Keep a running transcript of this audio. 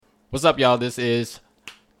What's up, y'all? This is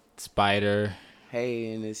Spider,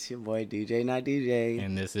 Hey, and it's your boy DJ, not DJ.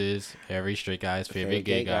 and this is every straight guy's favorite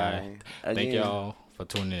gay guy. Thank Again. y'all for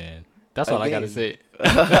tuning in. That's all I got to say.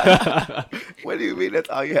 What do you mean? That's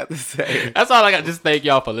all you have to say? That's all I got. Just thank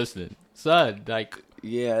y'all for listening, son. Like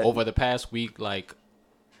Yeah. over the past week, like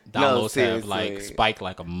downloads have like spiked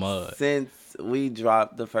like a mud. Since we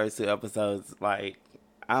dropped the first two episodes, like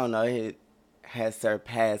I don't know, it has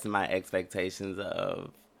surpassed my expectations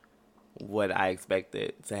of what I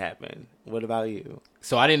expected to happen. What about you?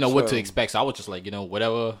 So I didn't know what to True. expect. So I was just like,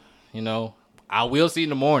 whatever. I will see in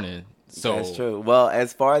the morning. So That's true. Well,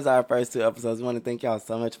 as far as our first two episodes, we want to thank y'all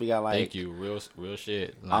so much. We got like thank you, real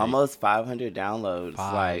shit. Like, almost 500 downloads.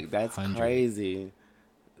 Like that's 500. crazy.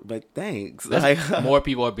 But thanks. That's, more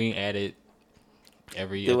people are being added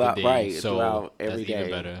every Throughout- day, right, so throughout every that's even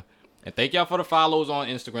day. better. And thank y'all for the follows on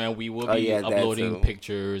Instagram. We will be yeah, that uploading too.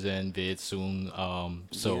 pictures and vids soon.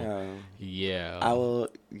 Yeah. I will.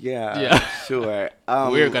 Yeah, Yeah. sure.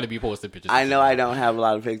 We're gonna be posting pictures. I know I don't have a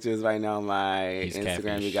lot of pictures right now on my He's Instagram,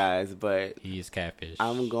 catfish. you guys, but He is catfish.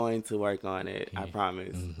 I'm going to work on it. I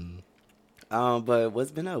promise. Mm-hmm. But what's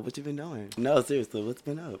been up? What you been doing? No, seriously, what's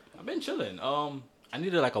been up? I've been chilling. I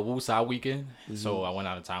needed like a Woo-Side weekend, Mm-hmm. so I went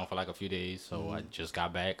out of town for like a few days. So I just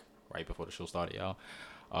got back right before the show started, y'all.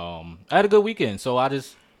 I had a good weekend, so I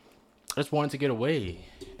just wanted to get away,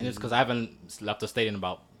 and it's because I haven't left the state in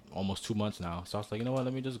about almost 2 months now. So I was like, you know what,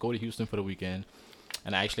 let me just go to Houston for the weekend,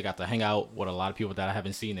 and I actually got to hang out with a lot of people that I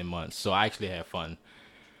haven't seen in months. So I actually had fun.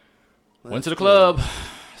 Went to the club.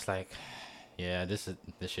 It's like, yeah, this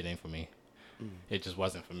shit ain't for me. It just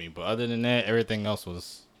wasn't for me. But other than that, everything else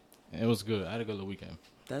was good. I had a good little weekend.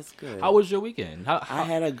 That's good. How was your weekend? I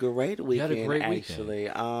had a great weekend. had a great weekend. Actually.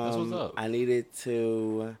 That's what's up. I needed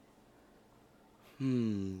to.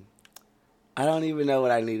 I don't even know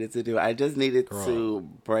what I needed to do. I just needed to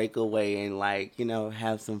break away and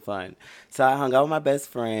have some fun. So I hung out with my best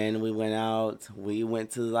friend. We went out. We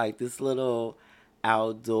went to like this little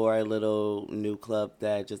outdoor little new club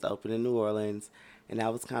that just opened in New Orleans, and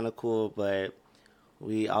that was kind of cool. But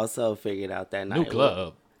we also figured out that night. New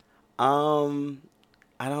club.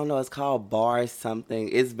 I don't know. It's called Bar something.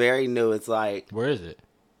 It's very new. It's like Where is it?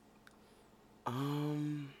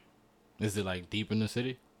 um. Is it like deep in the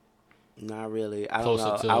city? Not really. I don't Closer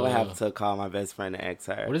know. to, I would have to call my best friend and ask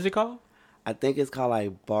her. What is it called? I think it's called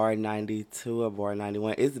like Bar 92 or Bar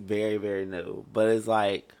 91. It's very, very new. But it's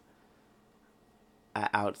like an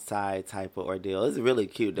outside type of ordeal. It's really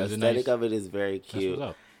cute. The Is it aesthetic nice? of it is very cute. That's what's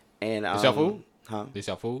up. And They sell food? Huh? They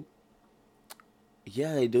sell food?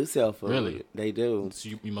 Yeah, they do sell food. Really? They do. So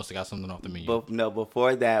you must have got something off the menu. But no,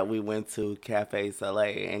 before that, we went to Cafe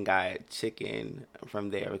Soleil and got chicken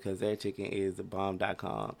from there because their chicken is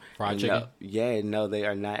bomb.com. Fried And chicken? No, they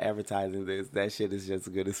are not advertising this. That shit is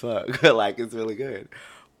just good as fuck. Like, it's really good.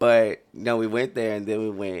 But, no, we went there and then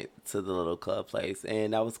we went to the little club place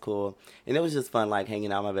and that was cool. And it was just fun, like,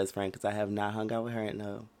 hanging out with my best friend because I have not hung out with her in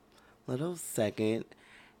a little second.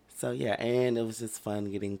 So, yeah, and it was just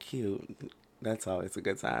fun getting cute. That's always a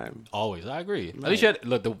good time. Always, I agree. Right. At least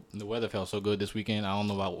look, the weather felt so good this weekend. I don't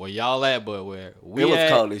know about where y'all at, but where we It was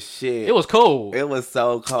at, cold as shit. It was cold. It was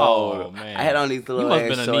so cold. Oh, man. I had on these little must ass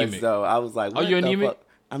been shorts anemic. though. I was like, Are you what the anemic? fuck?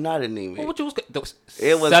 I'm not anemic. Well, what you was,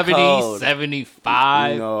 It was 70, cold.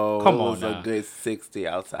 75? No, Come it on was now. a good 60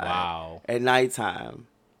 outside. Wow. At nighttime.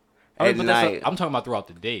 I mean, At but night. I'm talking about throughout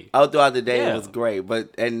the day. Oh, throughout the day Yeah. it was great,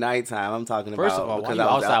 but at nighttime I'm talking First about of all, why because you I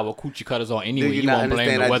was outside out. with coochie cutters on Do anyway? you You not won't blame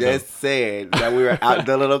understand? the I weather. just said that we were out.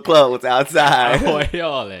 The little club was outside. Where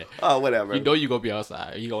y'all at? Oh, whatever. You know you gonna be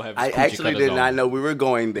outside. You gonna have. I coochie actually cutters did not on. know we were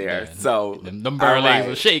going there. Yeah. So Them all burn legs right.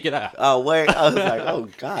 will shake it out. Oh wait, I was like, oh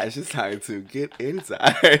gosh, it's time to get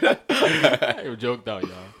inside. I joked out,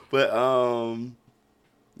 y'all. But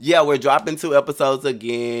yeah, we're dropping 2 episodes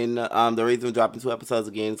again. The reason we're dropping 2 episodes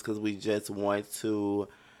again is because we just want to.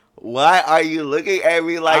 Why are you looking at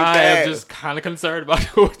me like I that? am just kind of concerned about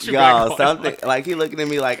what you Y'all, got going something on. like he looking at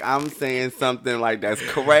me like I'm saying something like that's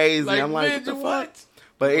crazy. Like, I'm like, bitch, what the fuck? what?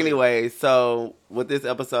 But anyway, so with this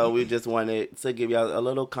episode, we just wanted to give y'all a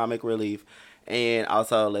little comic relief and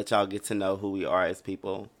also let y'all get to know who we are as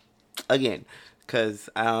people. Again, because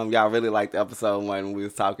y'all really liked episode 1 when we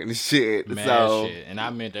was talking shit. Mad so, shit, and I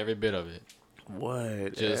meant every bit of it.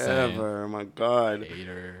 Just saying. Whatever. My God.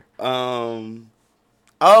 Hater.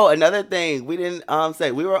 Oh, another thing we didn't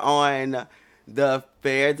say, we were on the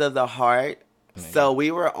Fairs of the Heart. So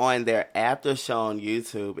we were on their after show on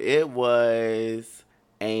YouTube. It was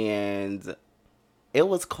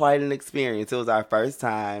quite an experience. It was our first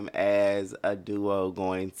time as a duo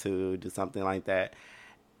going to do something like that.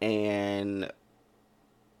 And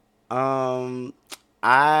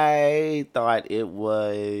I thought it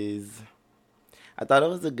was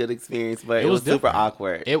a good experience, but it was super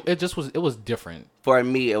awkward. It was different. For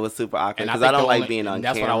me, it was super awkward because I don't like being on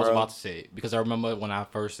camera. That's what I was about to say. Because I remember when I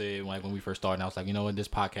first said, like when we first started, I was like, you know what, this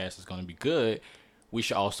podcast is going to be good. We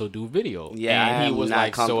should also do video. Yeah, and he was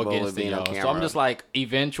like so against it. So I'm just like,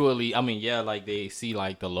 eventually, I mean, yeah, like they see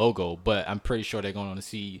like the logo, but I'm pretty sure they're going to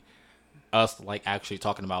see us like actually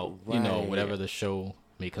talking about, you know, whatever the show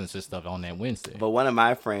may consist of on that Wednesday. But one of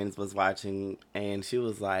my friends was watching and she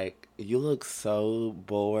was like, you look so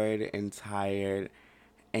bored and tired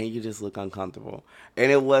and you just look uncomfortable.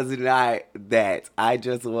 And it was not that. I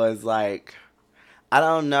just was like, I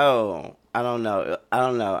don't know.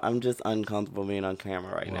 I'm just uncomfortable being on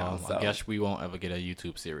camera right now. So. I guess we won't ever get a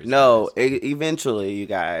YouTube series. No, eventually, you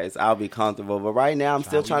guys, I'll be comfortable. But right now, I'm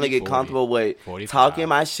still trying to get comfortable with 45. Talking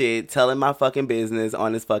my shit, telling my fucking business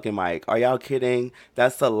on this fucking mic. Are y'all kidding?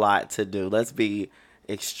 That's a lot to do. Let's be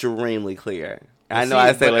extremely clear. I know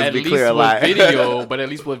I said let's be clear a lot. But at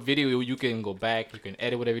least with video, you can go back. You can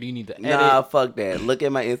edit whatever you need to edit. Nah, fuck that. Look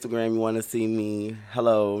at my Instagram. You want to see me.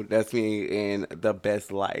 Hello, that's me in the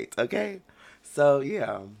best light. Okay? So,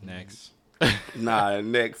 yeah. Next.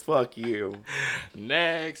 Next. Fuck you.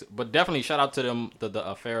 Next. But definitely shout out to them, the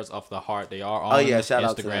Affairs of the Heart. They are on shout Instagram.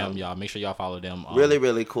 Out to them. Y'all make sure y'all follow them. Really,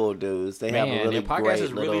 really cool dudes. They have a really their podcast great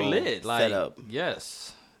is really lit. Like, setup.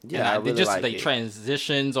 Yes. Yeah, they just like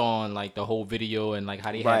transitions on like the whole video and like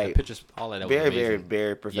how they had the pictures, all of that. Very, was amazing. very,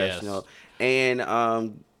 very professional. Yes.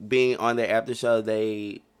 And being on the after show,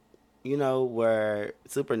 they, you know, were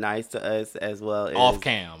super nice to us as well as off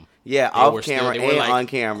cam. Yeah, off camera and like on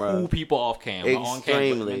camera. Cool people off cam. Extremely. On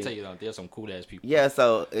camera, let me tell you, there's some cool ass people. Yeah,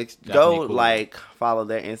 so go cool. Like follow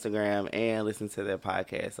their Instagram and listen to their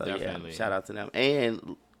podcast. So definitely. Yeah, shout out to them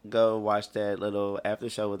and. Go watch that little after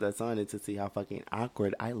show with us on it to see how fucking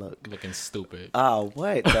awkward I look. Looking stupid. Oh,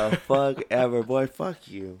 what the fuck ever, boy. Fuck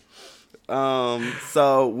you.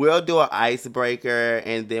 So we'll do an icebreaker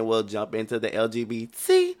and then we'll jump into the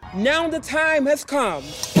LGBT. Now the time has come.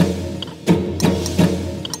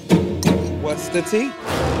 What's the tea?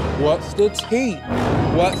 What's the tea?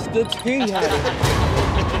 What's the tea, honey?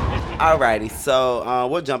 Alrighty, so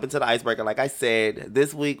we'll jump into the icebreaker. Like I said,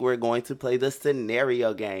 this week we're going to play the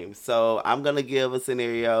scenario game. So I'm going to give a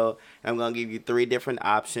scenario. I'm going to give you 3 different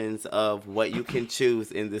options of what you can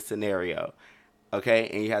choose in this scenario. Okay?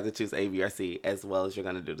 And you have to choose A, B, or C, as well as you're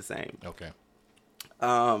going to do the same. Okay.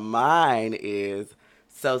 Mine is,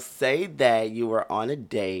 so say that you were on a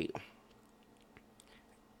date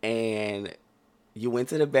and you went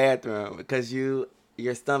to the bathroom because your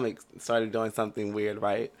stomach started doing something weird,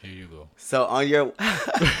 right? Here you go. So on your...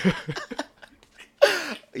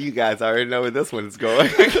 You guys already know where this one's going.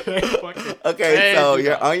 Okay, so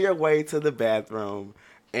you're on your way to the bathroom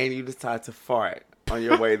and you decide to fart on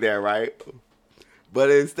your way there, right? But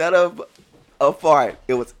instead of a fart,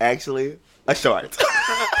 it was actually a shart.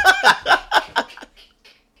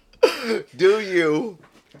 Do you...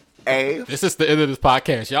 A... This is the end of this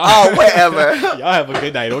podcast, y'all. Oh, whatever. Y'all have a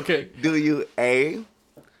good night, okay? Do you A...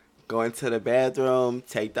 go into the bathroom,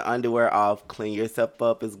 take the underwear off, clean yourself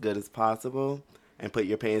up as good as possible, and put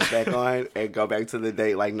your pants back on, and go back to the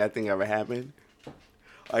date like nothing ever happened?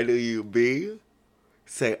 Or do you B,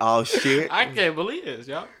 say, oh shit. I can't believe this,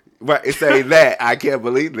 y'all. Right, say that, I can't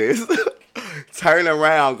believe this. Turn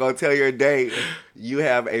around, go tell your date you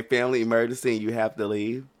have a family emergency and you have to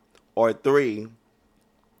leave. Or 3,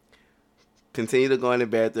 continue to go in the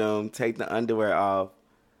bathroom, take the underwear off,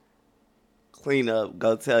 clean up,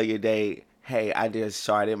 go tell your date, hey, I just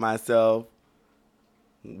sharted myself.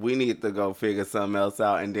 We need to go figure something else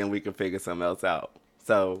out, and then we can figure something else out.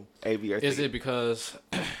 So, A, B, or C. Is it because,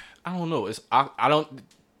 I don't know, I don't,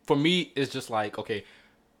 for me, it's just like, okay,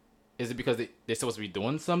 is it because they're supposed to be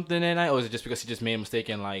doing something that night, or is it just because he just made a mistake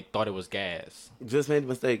and, like, thought it was gas? Just made a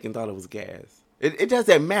mistake and thought it was gas. It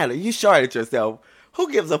doesn't matter. You sharted yourself.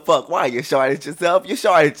 Who gives a fuck why you sharted yourself? You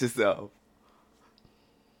sharted yourself.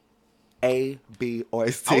 A, B, or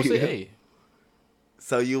C? I would say A.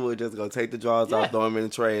 So you would just go take the drawers off, throw them in the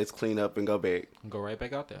trash, clean up, and go back. Go right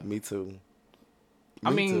back out there. Me too.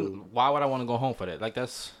 Why would I want to go home for that? Like,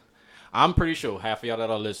 I'm pretty sure half of y'all that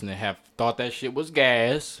are listening have thought that shit was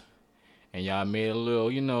gas, and y'all made a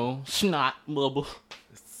little, snot bubble.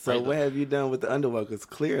 So what have you done with the underwear? Because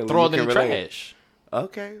clearly throw it in the trash.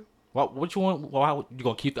 Okay. What you want? Why you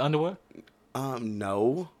gonna keep the underwear?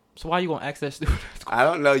 No. So why you gonna ask that stupid? I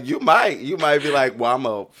don't know. You might be like,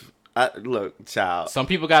 well, look, child. Some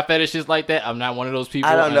people got fetishes like that. I'm not one of those people.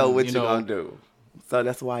 I don't know what you're gonna do. So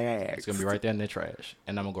that's why I asked. It's gonna be right there in the trash,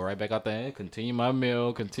 and I'm gonna go right back out there and continue my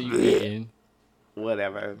meal, continue eating.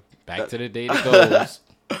 Whatever. Back to the date it goes.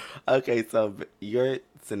 Okay, so your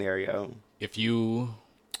scenario. If you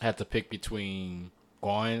had to pick between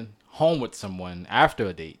going home with someone after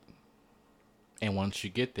a date, and once you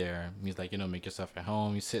get there, he's like, make yourself at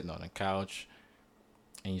home. You're sitting on the couch,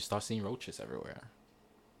 and you start seeing roaches everywhere.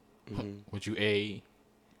 Mm-hmm. Would you A,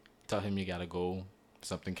 tell him you gotta go,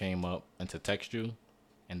 something came up, and to text you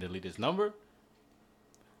and delete his number?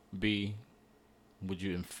 B, would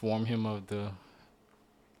you inform him of the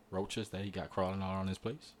roaches that he got crawling all around his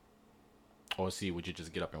place? Or C, would you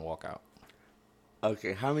just get up and walk out?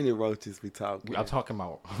 Okay, how many roaches we talking? I'm talking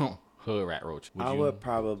about hood rat roach. Would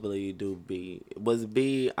probably do B. Was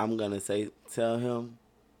B, I'm going to tell him.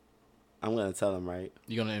 I'm going to tell him, right?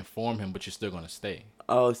 You're going to inform him, but you're still going to stay.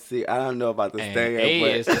 Oh, see, I don't know about the staying.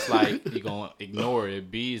 A is just like, you're going to ignore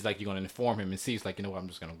it. B is like, you're going to inform him. And C is like, you know what, I'm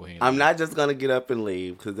just going to go ahead and I'm not just going to get up and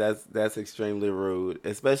leave, because that's extremely rude,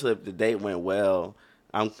 especially if the date went well.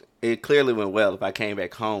 It clearly went well if I came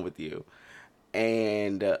back home with you.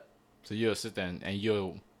 And... so you'll sit there and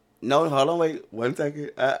you'll... No, hold on, wait. 1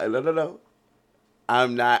 second. No.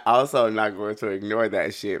 I'm not going to ignore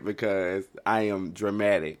that shit because I am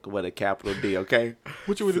dramatic with a capital D, okay?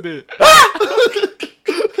 What you would have did?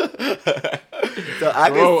 So I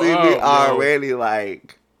can see me already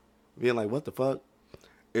like being like, what the fuck?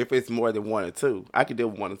 If it's more than 1 or 2, I can deal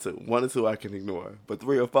with 1 or 2. 1 or 2 I can ignore. But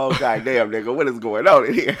 3 or 4, goddamn nigga, what is going on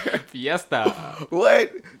in here? Fiesta.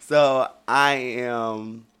 What? So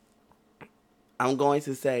I'm going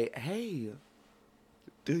to say, hey,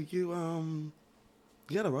 do you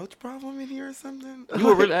got a roach problem in here or something? You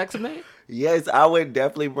would really ask him that? Yes, I would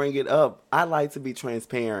definitely bring it up. I like to be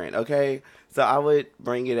transparent, okay? So I would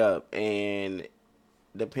bring it up, and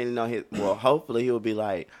depending on hopefully he'll be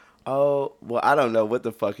like, oh, well, I don't know what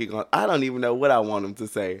the fuck I don't even know what I want him to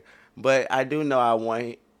say. But I do know I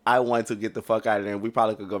want to get the fuck out of there, and we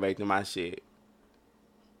probably could go back to my shit.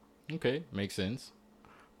 Okay, makes sense.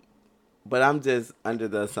 But I'm just under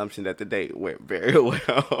the assumption that the date went very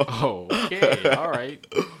well. Okay, all right.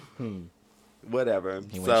 Whatever.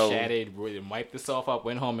 He went shattered, really wiped himself up,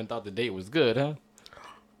 went home and thought the date was good, huh?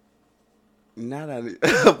 Not on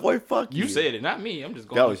boy, fuck you. You said it, not me. I'm just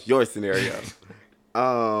going. That was your scenario.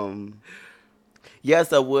 Yeah,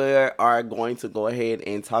 so we are going to go ahead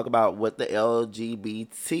and talk about what the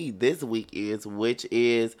LGBT this week is, which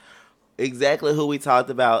is exactly who we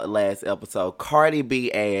talked about last episode, Cardi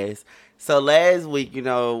B ass. So last week,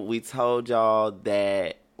 we told y'all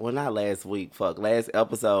that, well, not last week, last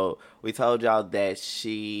episode, we told y'all that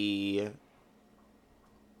she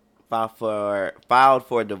filed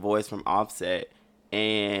for divorce from Offset,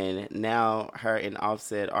 and now her and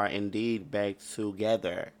Offset are indeed back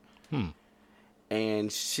together.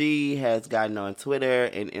 And she has gotten on Twitter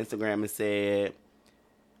and Instagram and said,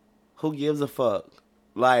 who gives a fuck?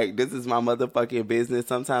 Like, this is my motherfucking business.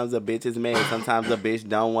 Sometimes a bitch is mad. Sometimes a bitch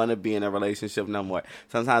don't want to be in a relationship no more.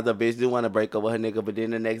 Sometimes a bitch do want to break up with her nigga, but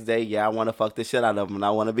then the next day, yeah, I want to fuck the shit out of him and I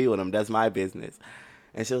want to be with him. That's my business.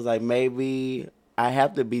 And she was like, maybe I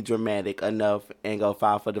have to be dramatic enough and go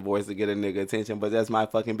file for divorce to get a nigga attention, but that's my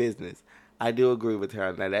fucking business. I do agree with her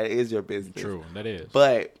on that. That is your business. True, that is.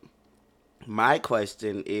 But my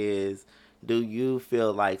question is, do you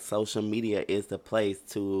feel like social media is the place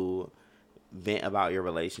to vent about your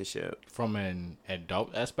relationship? From an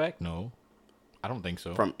adult aspect, no. I don't think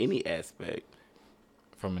so. From any aspect?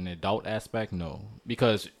 From an adult aspect, no.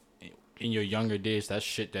 Because in your younger days, that's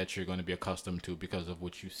shit that you're going to be accustomed to because of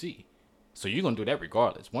what you see. So you're going to do that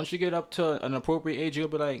regardless. Once you get up to an appropriate age, you'll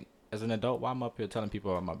be like, as an adult, why am I up here telling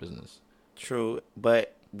people about my business? True,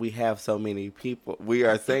 but we have so many people. We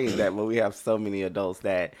are saying that, but we have so many adults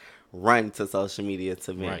that run to social media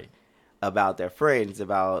to vent about their friends,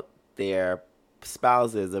 about their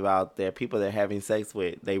spouses, about their people they're having sex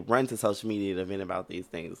with. They run to social media to vent about these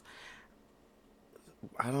things.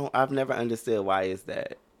 I've never understood why is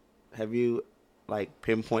that. Have you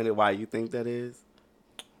pinpointed why you think that is?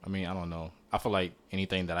 I mean, I don't know. I feel like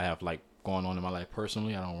anything that I have going on in my life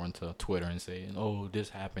personally, I don't run to Twitter and say, oh, this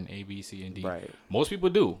happened, A, B, C, and D. Right. Most people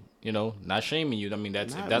do, not shaming you. I mean,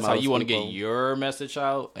 that's how you want to get your message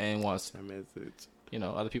out and wants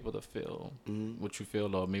other people to feel what you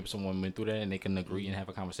feel, or maybe someone went through that and they can agree and have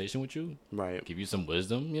a conversation with you. Right. Give you some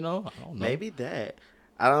wisdom, I don't know. Maybe that.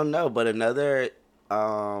 I don't know, but another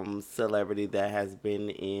celebrity that has been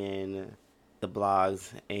in the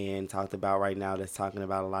blogs and talked about right now that's talking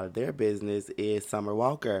about a lot of their business is Summer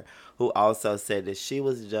Walker, who also said that she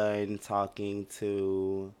was done talking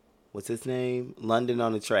to, what's his name? London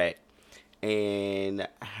on the Track, and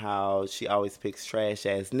how she always picks trash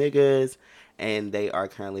ass niggas, and they are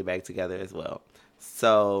currently back together as well.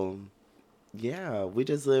 So Yeah, we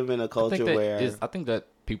just live in a I culture where think that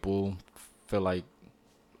people feel like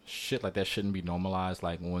shit like that shouldn't be normalized.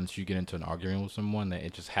 Like once you get into an argument with someone, that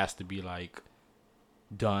it just has to be like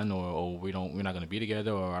done, or we're not gonna be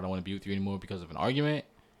together, or I don't want to be with you anymore because of an argument.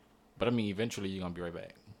 But I mean, eventually you're gonna be right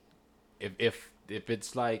back. If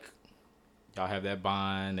it's like y'all have that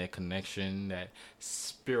bond, that connection, that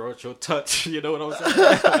spiritual touch, you know what I'm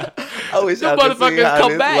saying? I wish I could see how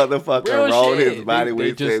this motherfucker rolled his body when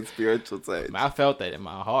he said spiritual touch. I felt that in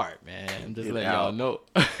my heart, man. I'm just letting y'all know.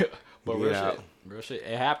 But real shit,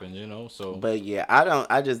 it happens, you know. So, but yeah,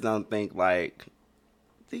 I just don't think like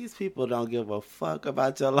these people don't give a fuck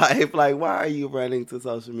about your life. Like, why are you running to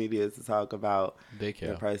social media to talk about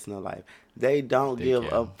your personal life? They don't give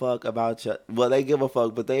a fuck about your. Well, they give a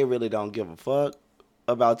fuck, but they really don't give a fuck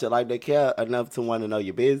about your life. They care enough to want to know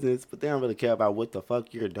your business, but they don't really care about what the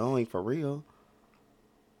fuck you're doing for real.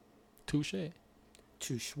 Touche.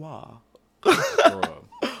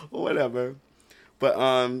 Whatever.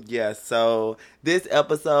 But yeah. So this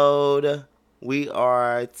episode, we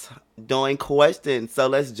are doing questions. So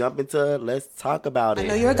let's talk about it. I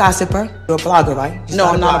know you're a gossiper. You're a blogger, right? No,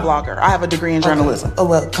 I'm not a blogger. I have a degree in journalism. Oh,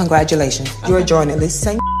 well, congratulations. You're a journalist.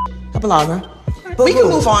 Same a blogger. But we can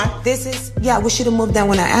move on. We should have moved on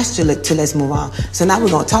when I asked you to let's move on. So now we're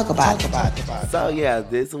going to talk about it. So yeah,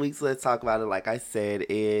 this week's Let's Talk About It, like I said,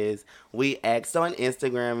 is we asked on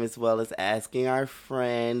Instagram as well as asking our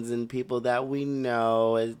friends and people that we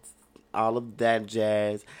know, it's all of that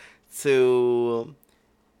jazz, to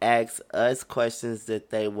ask us questions that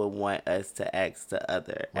they would want us to ask the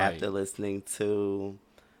other after listening to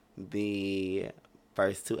the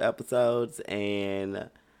first 2 episodes, and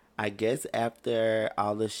I guess after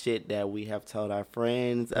all the shit that we have told our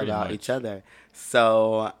friends about each other.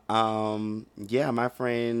 So, yeah, my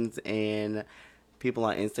friends and people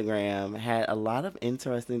on Instagram had a lot of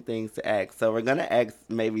interesting things to ask. So we're going to ask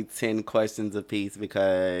maybe 10 questions apiece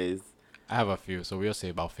because I have a few, so we'll say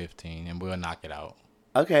about 15, and we'll knock it out.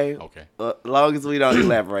 Okay. As long as we don't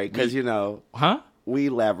elaborate, because, you know. Huh? We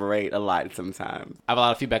elaborate a lot sometimes. I have a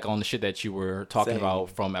lot of feedback on the shit that you were talking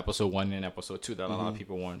about from episode 1 and episode 2 that a lot of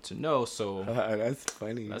people wanted to know. So that's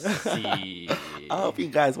funny. Let's see. I hope you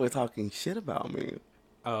guys were talking shit about me.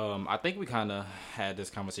 I think we kind of had this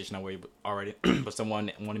conversation already, but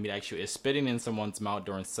someone wanted me to ask you: is spitting in someone's mouth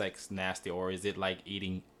during sex nasty, or is it like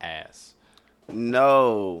eating ass?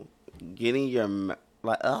 No, getting your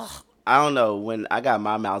I don't know. When I got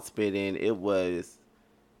my mouth spit in, it was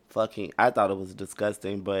fucking. I thought it was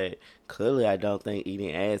disgusting, but clearly I don't think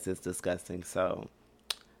eating ass is disgusting. So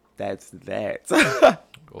that's that.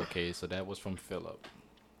 Okay, so that was from Philip.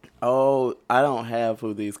 Oh, I don't have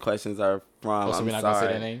who these questions are from. So we're not gonna say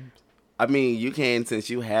their names? I mean, you can since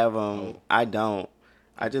you have them. Oh. I don't.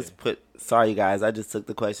 I just sorry guys, I just took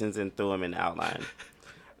the questions and threw them in the outline.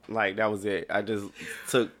 Like, that was it. I just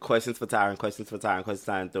took questions for Tyra and questions for Tyra and questions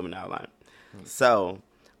for Tyra and threw them in the outline. So,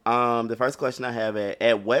 the first question I have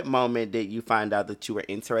at what moment did you find out that you were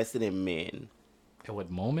interested in men? At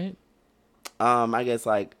what moment? I guess,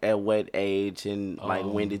 like, at what age and, like,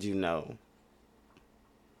 when did you know?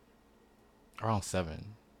 Around 7.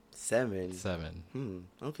 7? 7.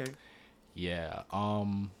 Okay. Yeah.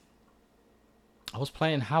 I was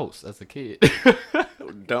playing house as a kid.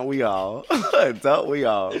 Don't we all? Don't we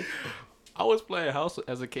all? I was playing house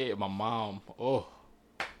as a kid. My mom. Oh.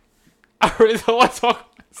 I really don't want to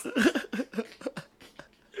talk.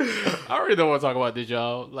 I really don't want to talk about this,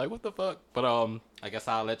 y'all. Like, what the fuck? But I guess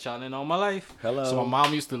I'll let y'all in on my life. Hello. So my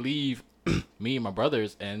mom used to leave me and my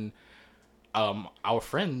brothers and our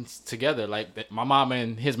friends together. Like, my mom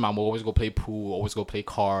and his mom will always go play pool, always go play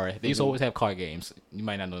card. They used to always have card games. You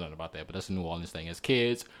might not know nothing about that, but that's a New Orleans thing. As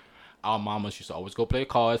kids, our mamas used to always go play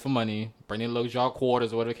cards for money, bring in little jar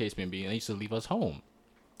quarters or whatever the case may be, and they used to leave us home.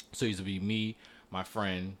 So it used to be me, my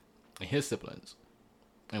friend, and his siblings.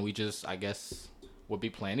 And we just, I guess, would be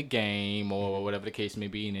playing a game or whatever the case may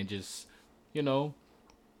be, and then just, you know,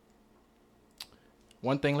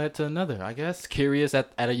 one thing led to another, I guess. Curious at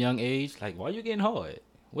a young age, like, why are you getting hard?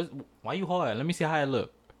 Why you hard? Let me see how it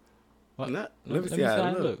look. Let me see how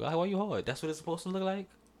it look. Like, why you hard? That's what it's supposed to look like?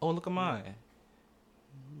 Oh, look at mine.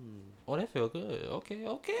 Oh, that feel good. Okay,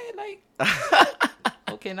 like,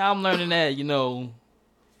 okay, now I'm learning that, you know,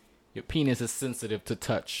 your penis is sensitive to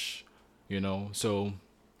touch, you know, so,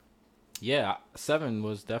 yeah, 7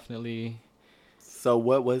 was definitely. So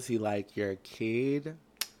what was he like, your kid,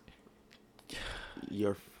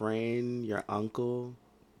 your friend, your uncle?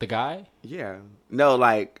 The guy? Yeah. No,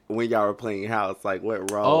 like, when y'all were playing house, like,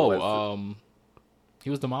 what role was it? He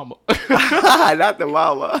was the mama. Not the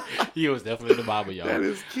mama. He was definitely the mama, y'all. That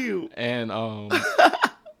is cute. And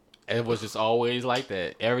It was just always like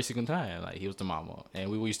that every single time. Like he was the mama, and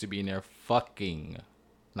we used to be in there fucking,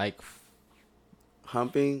 like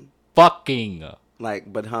Humping? fucking.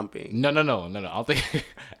 Like, but humping. No.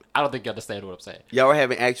 I don't think you understand what I'm saying. Y'all were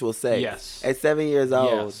having actual sex? Yes. At 7 years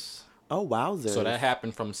old? Yes. Oh, wowzers. So that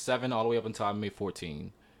happened from 7 all the way up until I made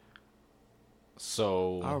 14.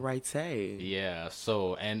 So. All right, say. Yeah.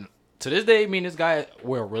 So, and to this day, me and this guy,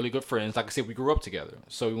 we're really good friends. Like I said, we grew up together.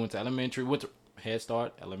 So we went to elementary, went to Head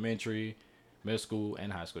Start, elementary, middle school,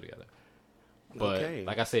 and high school together. But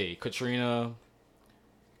like I say, Katrina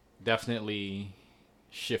definitely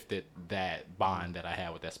shifted that bond that I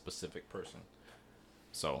had with that specific person.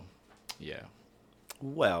 So, yeah.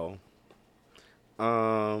 Well,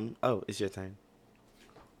 it's your turn.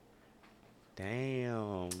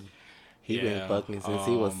 Damn. He been fucking since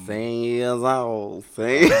he was 10 years old.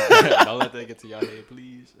 Don't let that get to your head,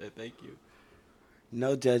 please. Thank you.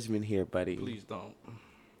 No judgment here, buddy. Please don't.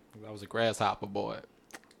 I was a grasshopper boy.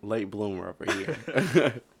 Late bloomer over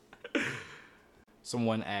here.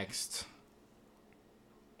 Someone asked,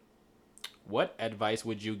 what advice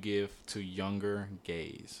would you give to younger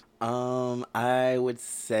gays? I would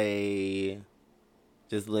say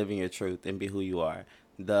just living your truth and be who you are.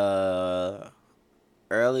 The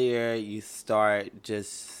earlier you start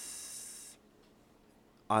just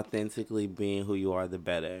authentically being who you are, the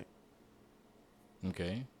better.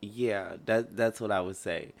 Okay. Yeah, that's what I would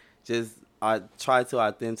say. Just try to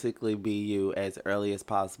authentically be you as early as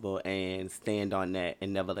possible and stand on that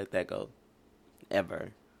and never let that go.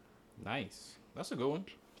 Ever. Nice. That's a good one.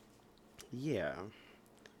 Yeah.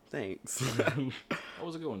 Thanks. That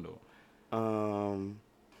was a good one, though.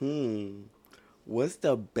 What's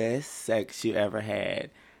the best sex you ever had,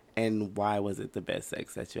 and why was it the best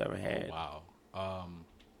sex that you ever had? Oh, wow.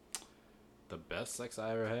 The best sex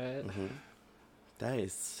I ever had? Mm-hmm. That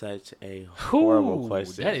is such a horrible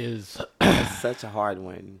question. That is... That's such a hard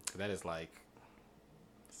one. That is like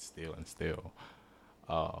still.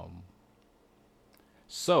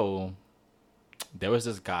 So there was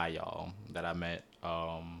this guy, y'all, that I met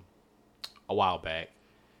a while back,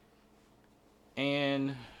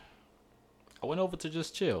 and I went over to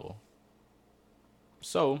just chill.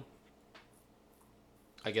 So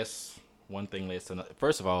I guess one thing leads to another.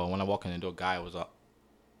 First of all, when I walk in the door, guy was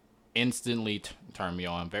instantly turned me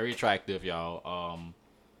on. Very attractive, y'all.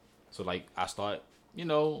 So like I start,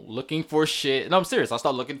 looking for shit. No, I'm serious. I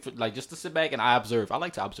start looking for like just to sit back and I observe. I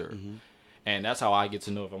like to observe. Mm-hmm. And that's how I get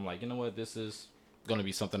to know if I'm like, you know what, this is gonna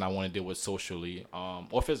be something I want to deal with socially,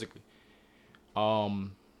 or physically. I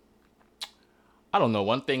don't know.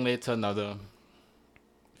 One thing led to another.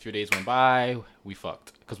 A few days went by. We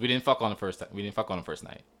fucked because we didn't fuck on the first time. We didn't fuck on the first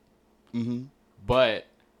night. Mm-hmm. But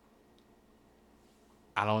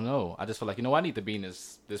I don't know. I just feel like I need to be in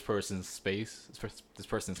this person's space, this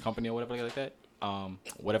person's company or whatever like that.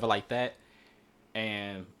 Whatever like that.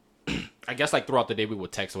 And I guess like throughout the day we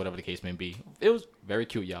would text or whatever the case may be. It was very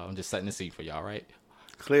cute, y'all. I'm just setting the scene for y'all, right?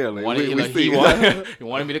 Clearly, he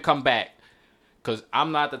wanted me to come back because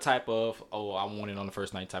I'm not the type of I want it on the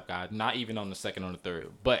first night type guy. Not even on the second or the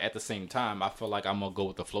third. But at the same time, I feel like I'm gonna go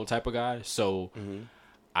with the flow type of guy. So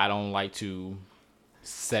I don't like to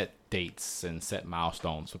set dates and set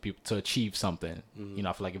milestones for people to achieve something.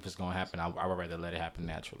 I feel like if it's gonna happen, I would rather let it happen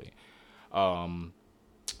naturally.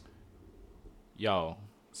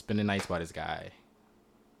 Spending nights by this guy,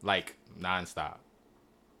 like nonstop.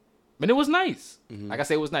 But it was nice. Like I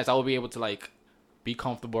said, it was nice. I would be able to like be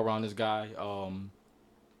comfortable around this guy. And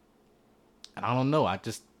I don't know. I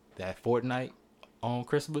just that fortnight on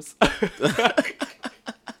Christmas. That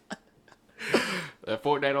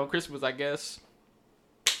fortnight on Christmas, I guess.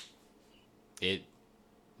 The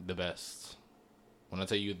best. When I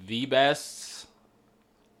tell you the best.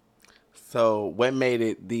 So, what made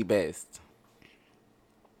it the best?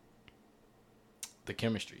 The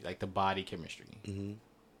chemistry, like the body chemistry. Mm-hmm.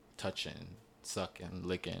 Touching, sucking,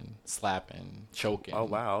 licking, slapping, choking. Oh,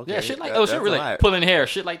 wow. Okay. Yeah, shit like shit really pulling hair,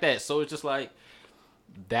 shit like that. So it's just like,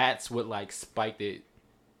 that's what like spiked it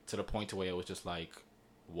to the point to where it was just like,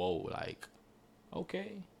 whoa, like,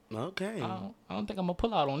 okay. Okay. I don't think I'm gonna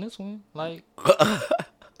pull out on this one. Like,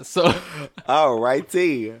 so. All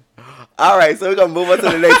righty. All right, so we're gonna move on to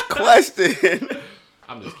the next question.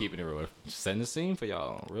 I'm just keeping it real, setting the scene for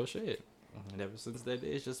y'all, real shit. And ever since that,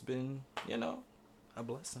 it's just been, a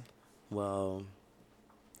blessing. Well,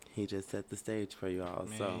 he just set the stage for you all.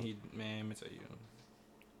 Man, so, let me tell you,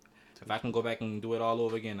 if I can go back and do it all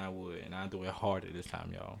over again, I would, and I'll do it harder this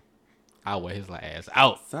time, y'all. I'll wear his ass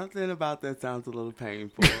out. Something about that sounds a little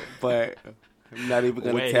painful, but I'm not even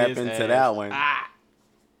going to tap into that one. All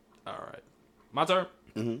right. My turn.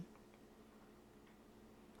 Mm-hmm.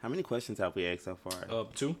 How many questions have we asked so far?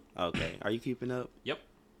 2. Okay. Are you keeping up? Yep.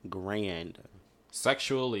 Grand.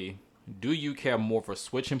 Sexually, do you care more for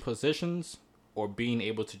switching positions or being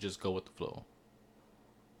able to just go with the flow?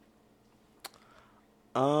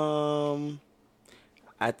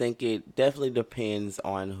 I think it definitely depends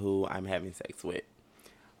on who I'm having sex with.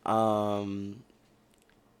 Certain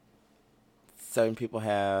people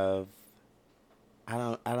have.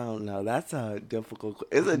 I don't know. That's a difficult.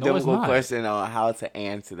 It's a difficult question on how to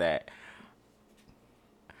answer that.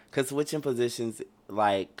 Cause switching positions,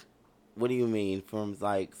 like, what do you mean from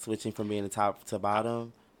like switching from being the top to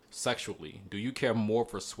bottom? Sexually, do you care more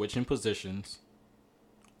for switching positions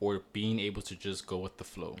or being able to just go with the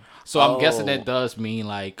flow? So I'm guessing that does mean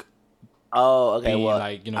like. Oh, okay. Well,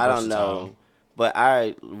 like, I don't know, but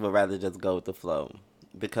I would rather just go with the flow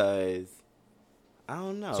because I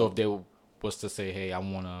don't know. So if they was to say, "Hey, I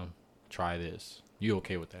want to try this," you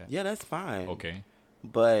okay with that? Yeah, that's fine. Okay,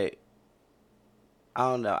 but I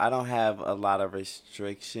don't know. I don't have a lot of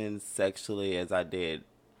restrictions sexually as I did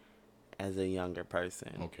as a younger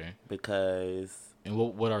person. Okay, because and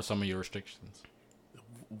what are some of your restrictions?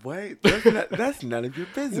 Wait, that's none of your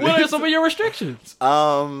business. What are some of your restrictions?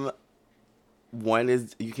 One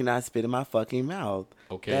is you cannot spit in my fucking mouth.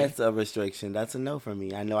 Okay. That's a restriction. That's a no for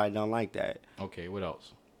me. I know I don't like that. Okay, what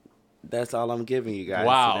else? That's all I'm giving you guys.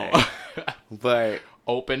 Wow. But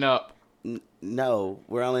open up. No,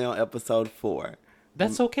 we're only on episode 4.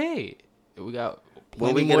 That's okay. We got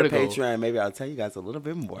when we get a Patreon, go. Maybe I'll tell you guys a little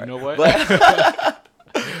bit more. You know what? But,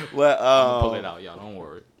 well, I'm pull it out, y'all. Don't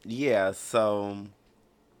worry. Yeah. So,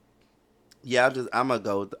 yeah,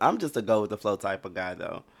 I'm just a go with the flow type of guy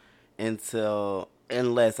though.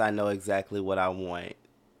 Unless I know exactly what I want,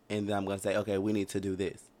 and then I'm gonna say, okay, we need to do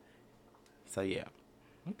this. So yeah.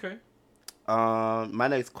 Okay. My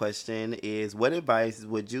next question is, what advice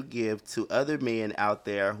would you give to other men out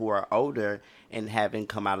there who are older and haven't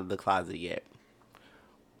come out of the closet yet?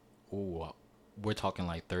 Ooh, we're talking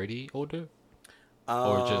like 30 older,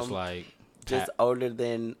 or just like older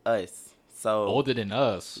than us. So older than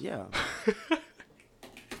us. Yeah.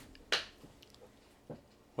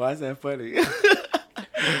 Why is that funny?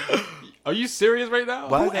 Are you serious right now?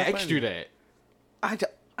 Why Who asked you that? I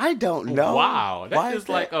don't know. Wow, that is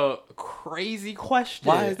like a crazy question.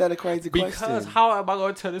 Why is that a crazy question? Because how am I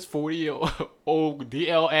going to tell this 40-year-old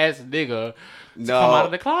DL ass nigga to come out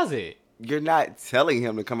of the closet? You're not telling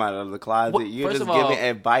him to come out of the closet. Well, you're just giving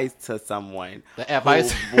advice to someone. The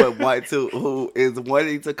advice who is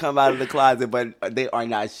wanting to come out of the closet, but they are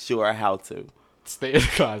not sure how to. Stay in the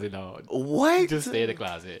closet, dog. What? Just stay in the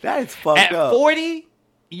closet. That is fucked up. At 40,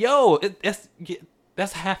 yo,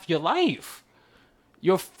 that's half your life.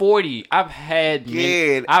 You're 40. I've had men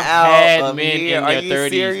in their 30s.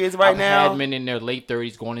 Serious right now? I've had men in their late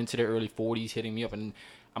 30s going into their early 40s hitting me up, and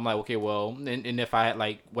I'm like, okay, well, and if I had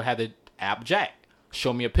would have the app Jack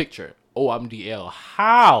show me a picture. Oh, I'm DL.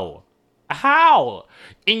 How?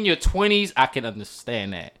 In your 20s, I can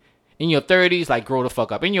understand that. In your 30s, grow the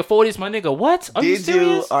fuck up. In your 40s, my nigga, what? Are you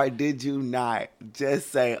serious? Did you not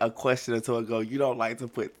just say a question or two ago, you don't like to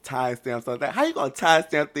put timestamps on that? How you going to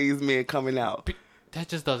timestamp these men coming out? That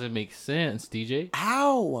just doesn't make sense, DJ.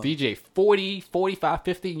 How? DJ, 40, 45,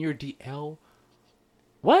 50, and you're DL?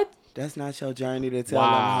 What? That's not your journey to tell them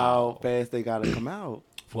how fast they got to come out.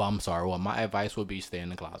 Well, I'm sorry. Well, my advice would be stay in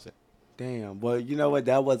the closet. Damn. Well, you know what?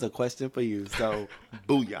 That was a question for you. So,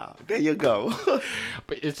 booyah. There you go.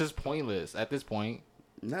 But it's just pointless at this point.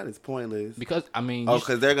 Not as pointless. Because, I mean...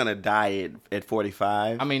 because they're going to die at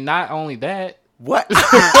 45. I mean, not only that... What?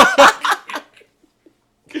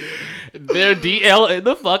 They're DL in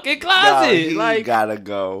the fucking closet. No, he gotta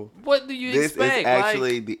go. What do you expect? This is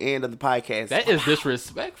actually the end of the podcast. That is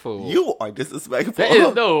disrespectful. You are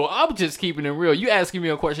disrespectful. No, I'm just keeping it real. You asking me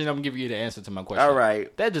a question, I'm giving you the answer to my question. All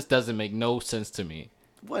right. That just doesn't make no sense to me.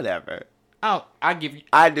 Whatever. I give you.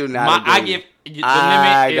 I do not agree. I give the limit.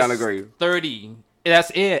 I don't agree. 30.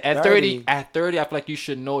 That's it. At 30, I feel like you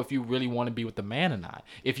should know if you really want to be with the man or not.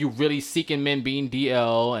 If you really seeking men being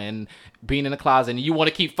DL and being in the closet, and you want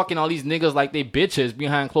to keep fucking all these niggas like they bitches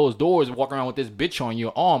behind closed doors and walking around with this bitch on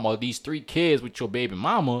your arm, or these 3 kids with your baby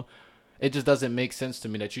mama, it just doesn't make sense to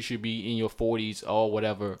me that you should be in your 40s or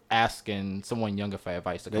whatever asking someone younger for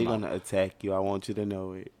advice to come out. They're gonna attack you. I want you to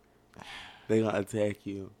know it. They're gonna attack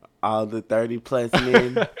you. All the 30-plus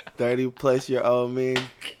men, 30-plus-year-old men,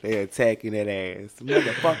 they attacking that ass.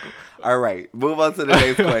 Motherfucker. All right, move on to the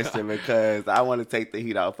next question because I want to take the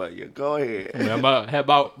heat off of you. Go ahead. I'm about to have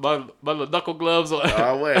my little knuckle gloves on.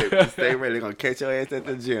 Oh, wait. Stay ready. They're going to catch your ass at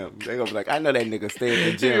the gym. They're going to be like, I know that nigga stay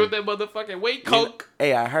at the gym. With that motherfucking weight coke.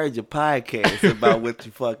 Hey, I heard your podcast about what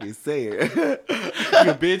you fucking said.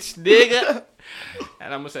 you bitch, nigga.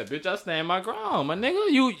 And I'm gonna say, bitch, I stand my ground, my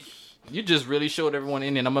nigga. You just really showed everyone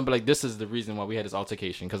in, and I'm gonna be like, this is the reason why we had this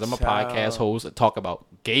altercation, because I'm a podcast host that talk about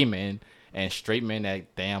gay men and straight men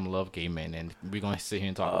that damn love gay men, and we're gonna sit here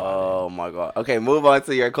and talk about it. Oh my god. Okay, move on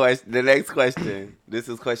to your question. The next question. This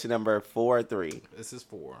is question number 4 or 3. This is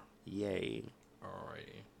 4. Yay.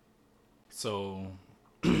 Alrighty. So,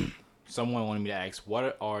 someone wanted me to ask,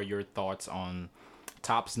 what are your thoughts on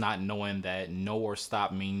tops not knowing that no or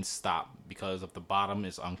stop means stop because of the bottom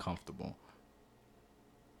is uncomfortable?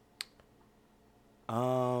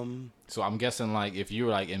 So I'm guessing, like, if you're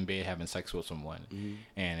like in bed having sex with someone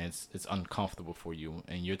and it's uncomfortable for you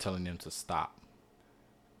and you're telling them to stop.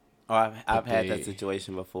 Oh, I've had that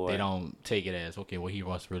situation before. They don't take it as, okay, well, he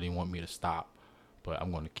must really want me to stop, but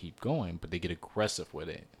I'm going to keep going. But they get aggressive with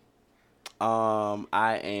it.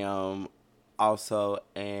 I am also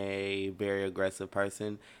a very aggressive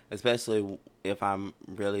person, especially if I'm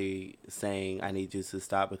really saying I need you to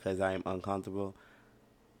stop because I am uncomfortable.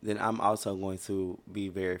 Then I'm also going to be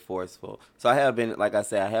very forceful. So I have been, like I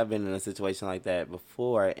said, I have been in a situation like that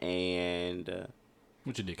before, and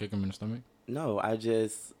What you did? Kick him in the stomach? no, I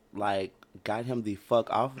just like got him the fuck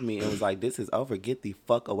off of me and was like, "This is over. Get the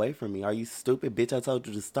fuck away from me. Are you stupid, bitch? I told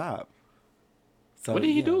you to stop." So What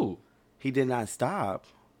did he do? He did not stop.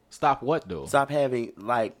 Stop what, though? Stop having,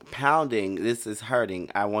 like, pounding. This is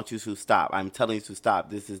hurting. I want you to stop. I'm telling you to stop.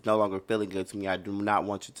 This is no longer feeling good to me. I do not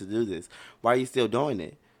want you to do this. Why are you still doing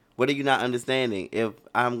it? What are you not understanding? If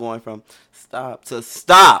I'm going from stop to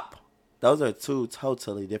stop, those are 2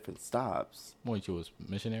 totally different stops. What, you was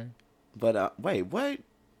missionary? But, wait, what?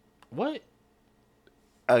 What?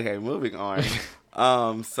 Okay, moving on.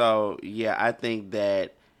 So, yeah, I think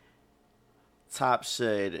that tops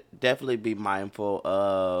should definitely be mindful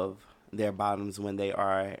of their bottoms when they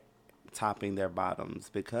are topping their bottoms,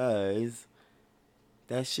 because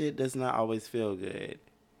that shit does not always feel good.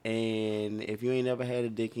 And if you ain't never had a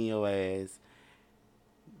dick in your ass,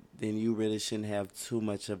 then you really shouldn't have too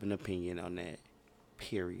much of an opinion on that.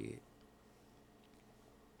 Period.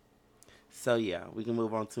 So yeah, we can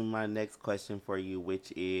move on to my next question for you,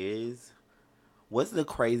 which is, what's the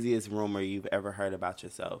craziest rumor you've ever heard about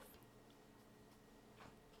yourself?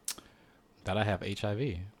 That I have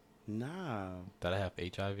HIV. Nah. That I have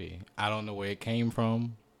HIV. I don't know where it came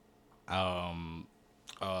from.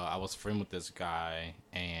 I was friend with this guy,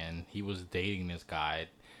 and he was dating this guy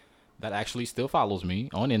that actually still follows me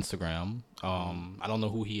on Instagram. I don't know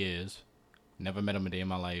who he is. Never met him a day in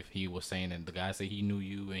my life. He was saying that the guy said he knew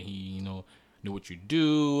you, and he, knew what you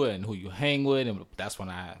do and who you hang with. And that's when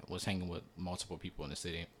I was hanging with multiple people in the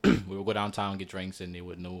city. We would go downtown, get drinks, and they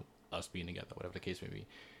would know us being together, whatever the case may be.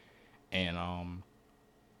 And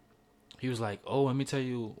he was like, "Oh, let me tell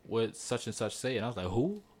you what such and such say." And I was like,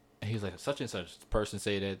 "Who?" And he was like, "Such and such person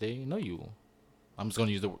say that they know you." I'm just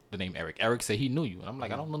gonna use the name Eric. Eric said he knew you, and I'm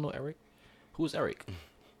like, "I don't know no Eric. Who's Eric?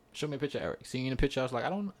 Show me a picture of Eric." Seeing the picture, I was like,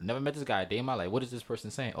 never met this guy a day in my life. What is this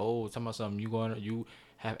person saying? Oh, talking about something. You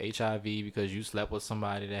have HIV because you slept with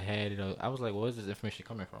somebody that had it. I was like, where is this information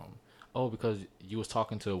coming from? Oh, because you was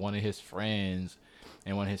talking to one of his friends,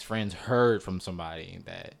 and one of his friends heard from somebody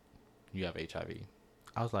that you have HIV.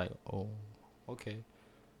 I was like, oh, okay.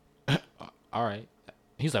 All right.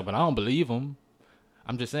 He's like, but I don't believe him.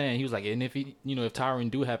 I'm just saying. He was like, and if he, if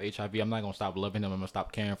Tyron do have HIV, I'm not gonna stop loving him. I'm gonna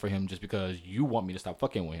stop caring for him just because you want me to stop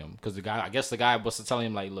fucking with him. Because I guess the guy was telling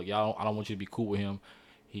him like, look, y'all, I don't want you to be cool with him.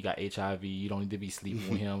 He got HIV. You don't need to be sleeping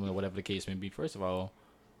with him or whatever the case may be. First of all,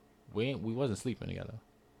 we wasn't sleeping together.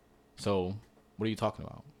 So what are you talking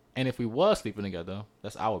about? And if we was sleeping together,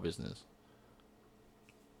 that's our business.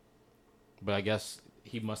 But I guess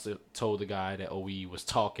he must have told the guy that, we was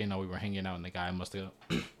talking or we were hanging out, and the guy must have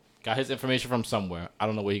got his information from somewhere. I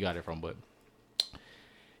don't know where he got it from, but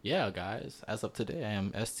yeah, guys, as of today, I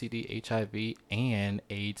am STD, HIV, and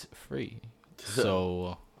AIDS free.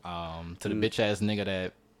 So, to the bitch ass nigga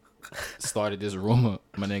that started this rumor,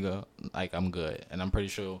 my nigga, like, I'm good, and I'm pretty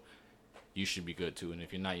sure you should be good too. And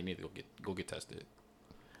if you're not, you need to go get tested.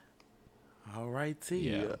 All right, T.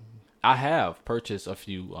 Yeah. I have purchased a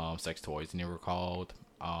few sex toys, and they were called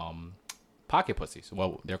pocket pussies.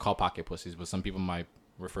 Well, they're called pocket pussies, but some people might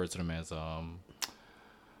refer to them as I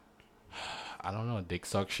don't know, dick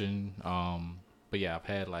suction. But yeah, I've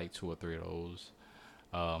had like 2 or 3 of those.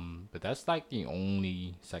 But that's like the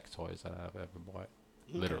only sex toys that I've ever bought.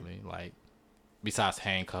 Okay. Literally, like, besides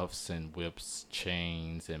handcuffs and whips,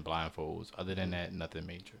 chains, and blindfolds. Other than that, nothing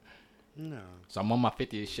major. No. So I'm on my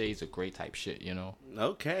 50 Shades of Grey type shit,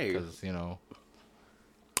 Okay. Because,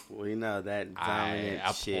 We know that dominant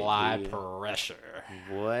I shit. apply pressure.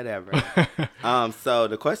 Whatever. So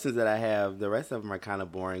the questions that I have, the rest of them are kind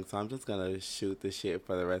of boring. So I'm just gonna shoot the shit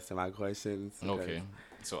for the rest of my questions. Okay.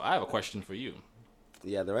 So I have a question for you.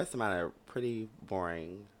 Yeah, the rest of mine are pretty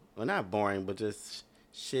boring. Well, not boring, but just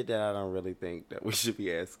shit that I don't really think that we should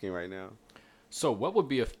be asking right now. So what would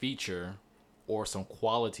be a feature or some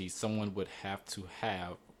quality someone would have to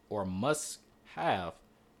have or must have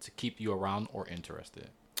to keep you around or interested?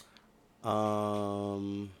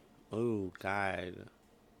 Oh God,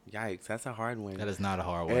 yikes! That's a hard one. That is not a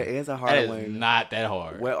hard one. It is a hard one. one. That is not that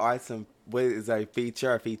hard. What is a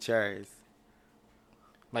feature or features?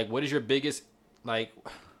 Like, what is your biggest, like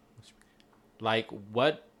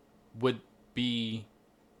what would be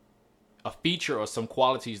a feature or some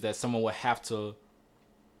qualities that someone would have to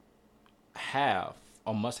have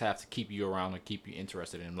or must have to keep you around or keep you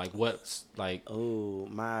interested in? Like, what's like? Oh,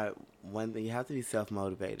 my one thing, you have to be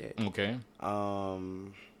self-motivated. Okay.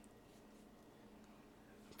 For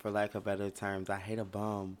lack of better terms, I hate a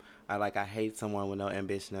bum. I hate someone with no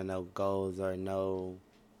ambition or no goals or no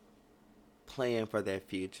plan for their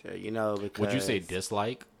future. You know, because Would you say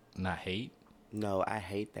dislike, not hate? No, I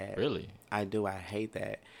hate that. Really? I do. I hate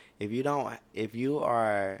that. If you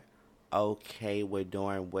are okay with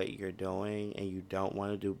doing what you're doing and you don't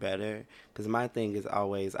want to do better, because my thing is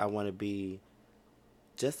always I want to be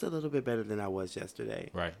just a little bit better than I was yesterday.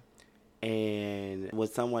 Right. And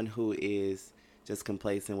with someone who is just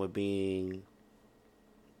complacent with being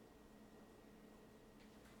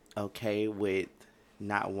okay with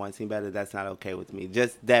not wanting better, that's not okay with me.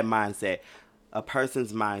 Just that mindset. A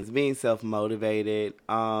person's mind, being self-motivated,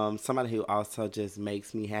 somebody who also just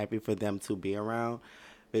makes me happy for them to be around,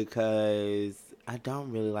 because I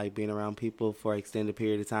don't really like being around people for an extended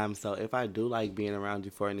period of time. So if I do like being around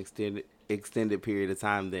you for an extended period of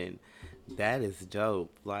time, then that is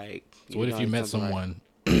dope. Like, so what if you met someone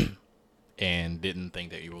and didn't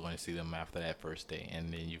think that you were going to see them after that first day,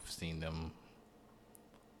 and then you've seen them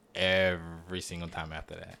every single time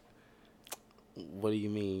after that? What do you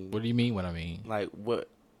mean? What do you mean? What I mean? Like what?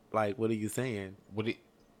 Like what are you saying?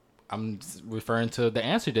 I'm referring to the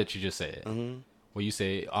answer that you just said. Mm-hmm. Where you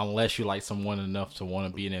say unless you like someone enough to want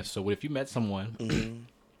to be in it. So what if you met someone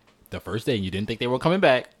the first day and you didn't think they were coming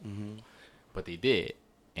back, but they did,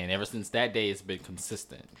 and ever since that day it's been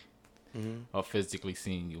consistent of physically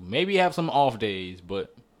seeing you. Maybe you have some off days,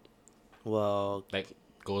 but that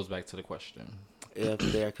goes back to the question. If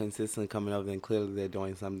they're consistently coming over, then clearly they're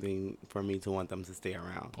doing something for me to want them to stay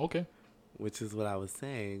around. Okay. Which is what I was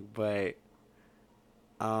saying. But,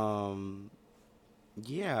 yeah,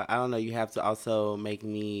 I don't know. You have to also make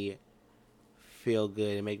me feel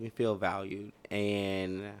good and make me feel valued.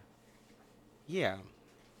 And, yeah.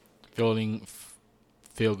 Feel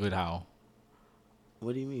good how?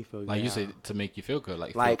 What do you mean feel good? Like you said, to make you feel good.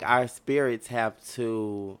 Like our spirits have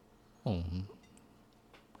to...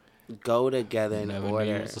 go together in Never order.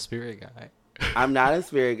 knew you was a spirit guy. I'm not a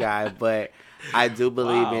spirit guy, but I do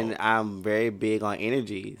believe in. I'm very big on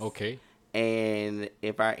energies. Okay. And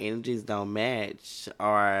if our energies don't match,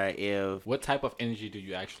 or if what type of energy do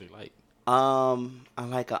you actually like? I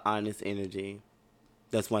like an honest energy.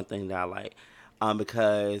 That's one thing that I like.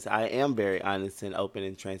 Because I am very honest and open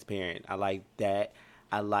and transparent. I like that.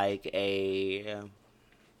 I like a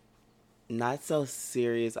not so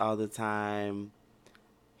serious all the time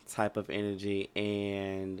type of energy,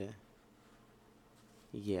 and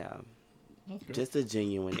just a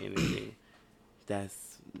genuine energy.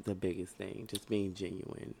 That's the biggest thing, just being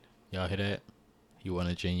genuine. Y'all hear that? You want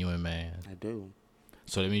a genuine man. I do.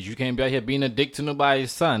 So that means you can't be out here being a dick to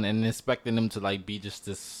nobody's son and expecting them to like be just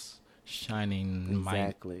this shining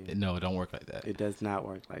exactly mind. No, it don't work like that. It does not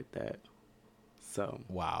work like that. So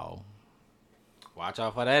wow, watch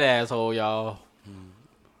out for that asshole, y'all.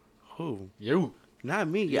 Who? You. Not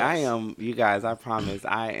me. Yes. I am, you guys, I promise,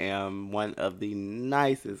 I am one of the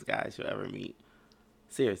nicest guys you'll ever meet.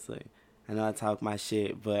 Seriously. I know I talk my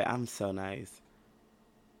shit, but I'm so nice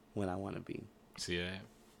when I want to be. See that?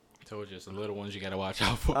 I told you, it's the little ones you got to watch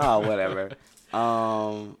out for. Oh, whatever.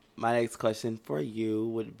 My next question for you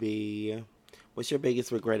would be, what's your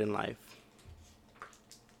biggest regret in life?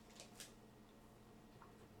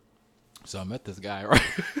 So I met this guy, right?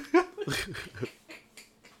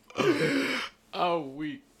 Oh,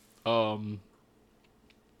 weak. I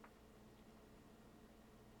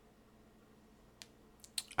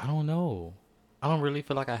don't know. I don't really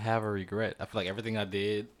feel like I have a regret. I feel like everything I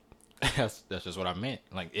did, that's just what I meant.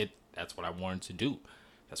 Like that's what I wanted to do.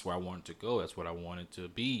 That's where I wanted to go. That's what I wanted to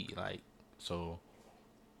be. Like, so.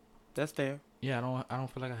 That's fair. Yeah, I don't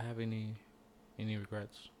feel like I have any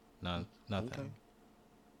regrets. None. Nothing.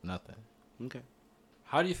 Nothing. Okay.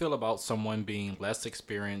 How do you feel about someone being less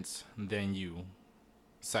experienced than you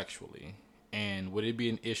sexually? And would it be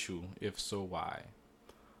an issue? If so, why?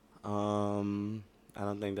 I don't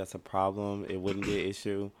think that's a problem. It wouldn't be an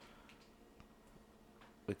issue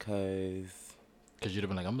because You'd have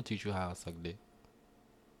been like, I'm gonna teach you how to suck dick.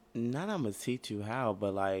 not I'm gonna teach you how,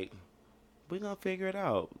 but like we're gonna figure it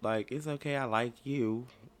out. Like it's okay. I like you,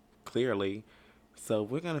 clearly, so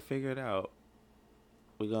we're gonna figure it out.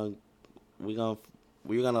 We're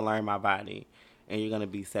gonna learn my body, and you're gonna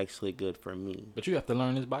be sexually good for me. But you have to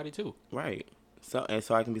learn his body too. Right. So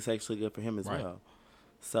I can be sexually good for him as Right. well.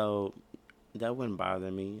 So that wouldn't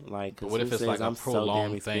bother me. Like, But what if it's like a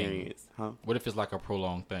prolonged thing? Experienced, huh? What if it's like a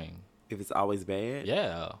prolonged thing? If it's always bad,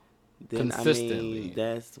 Yeah. then Consistently.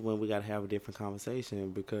 that's when we gotta have a different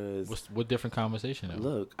conversation because What different conversation? Though?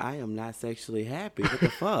 look, I am not sexually happy. What the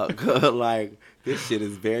fuck? Like this shit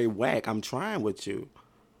is very whack. I'm trying with you.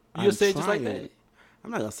 You just say it just like that? I'm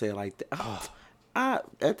not gonna say it like that. Oh,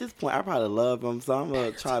 at this point, I probably love him, so I'm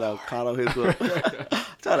gonna try to coddle his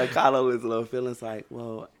little feelings. Like,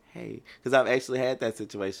 well, hey, because I've actually had that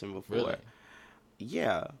situation before. Really?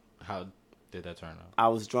 Yeah, How did that turn out? I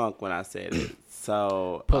was drunk when I said it,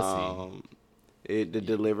 so Pussy. the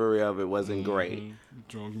delivery of it wasn't great.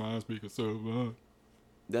 Drunk mind speaking so bad.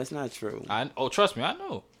 That's not true. Trust me, I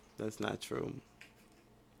know. That's not true.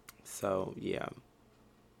 So yeah.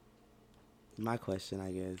 My question,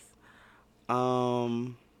 I guess.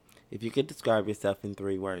 If you could describe yourself in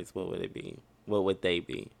 3 words, what would it be? What would they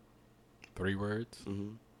be? 3 words.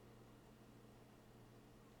 Mm-hmm.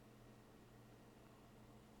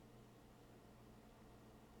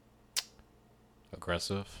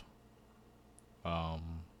 Aggressive. I'm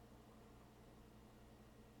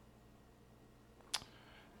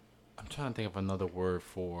trying to think of another word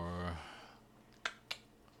for.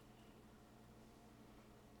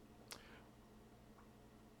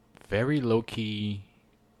 Very low key,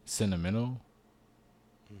 sentimental.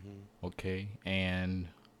 Mm-hmm. Okay, and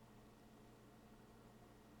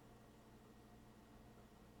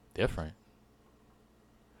different.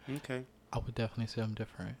 Okay. I would definitely say I'm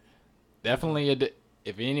different. Definitely,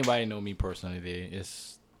 if anybody know me personally,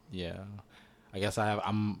 it's yeah. I guess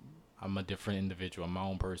I'm a different individual. I'm my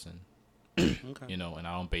own person. Okay. You know, and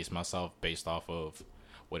I don't base myself based off of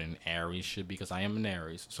what an Aries should be, because I am an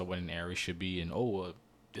Aries. So what an Aries should be, and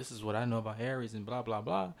this is what I know about Aries and blah blah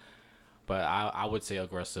blah. But I would say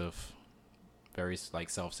aggressive, very like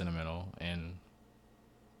self-sentimental, and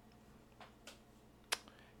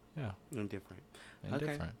yeah, I'm different. and Okay.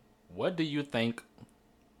 different. What do you think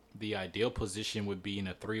the ideal position would be in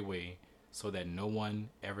a 3-way so that no one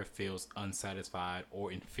ever feels unsatisfied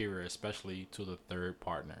or inferior, especially to the third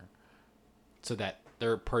partner, to that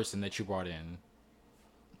third person that you brought in?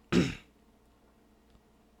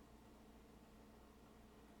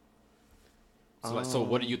 So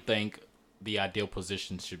what do you think the ideal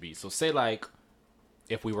position should be? So say like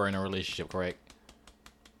if we were in a relationship, correct?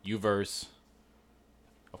 You verse,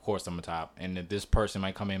 of course I'm a top, and then this person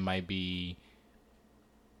might come in, might be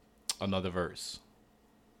another verse.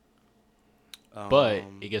 But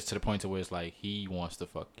it gets to the point to where it's like he wants to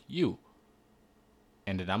fuck you.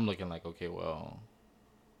 And then I'm looking like, okay, well,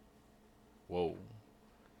 whoa.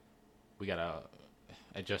 We gotta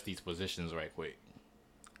adjust these positions right quick.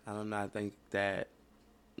 I don't know. I think that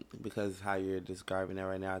because how you're describing it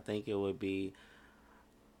right now, I think it would be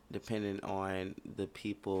dependent on the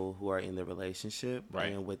people who are in the relationship,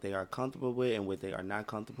 right, and what they are comfortable with and what they are not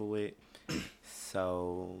comfortable with.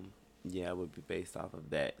 So yeah, it would be based off of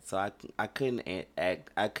that. So I couldn't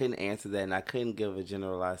answer that, and I couldn't give a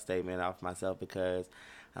generalized statement off myself because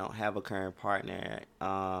I don't have a current partner.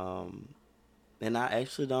 And I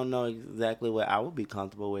actually don't know exactly what I would be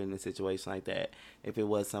comfortable with in a situation like that if it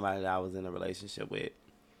was somebody that I was in a relationship with.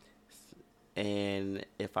 And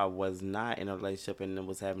if I was not in a relationship and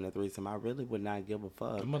was having a threesome, I really would not give a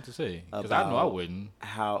fuck. I'm about to say, because I know I wouldn't.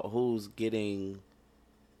 Who's getting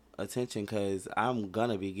attention, because I'm going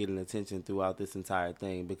to be getting attention throughout this entire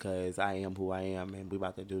thing because I am who I am and we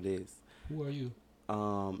about to do this. Who are you?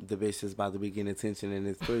 The bitch is about to be getting attention in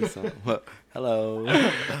this threesome. Hello.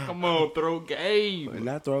 Come on, throw game.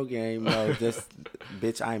 Not throw game. No, just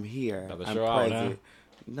bitch. I'm here. I'm present.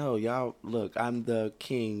 No, y'all. Look, I'm the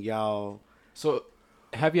king. Y'all. So,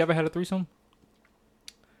 have you ever had a threesome?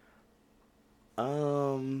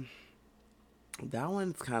 That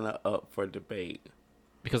one's kind of up for debate.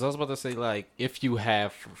 Because I was about to say, like, if you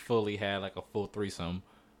have fully had like a full threesome,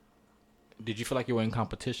 did you feel like you were in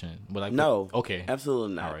competition? Like, no. Okay.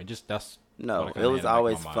 Absolutely not. All right. Just that's. No, it was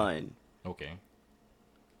always fun. Okay.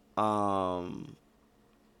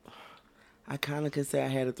 I kind of can say I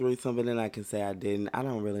had a threesome, but then I can say I didn't. I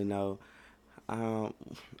don't really know.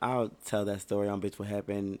 I'll tell that story on Bitch What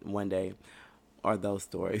Happened one day, or those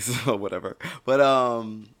stories or whatever. But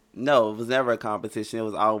no, it was never a competition. It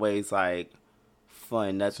was always like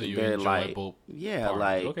fun. Nothing So you very enjoy like both yeah, parts.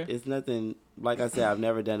 like Okay. it's nothing. Like I said, I've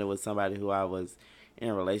never done it with somebody who I was in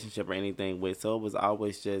a relationship or anything with. So it was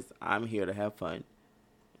always just I'm here to have fun.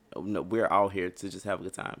 No, we're all here to just have a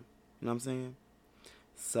good time. You know what I'm saying?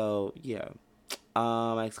 So yeah.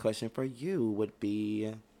 Next question for you would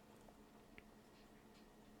be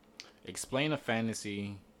Explain a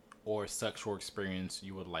fantasy or sexual experience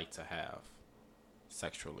you would like to have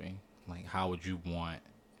sexually. Like, how would you want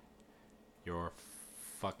your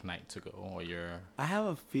fuck night to go, or your I have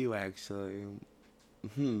a few actually.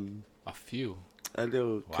 a few? I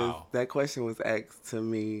do, because Wow. that question was asked to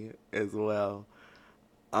me as well.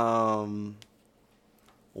 One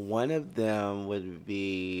of them would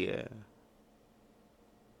be ahead.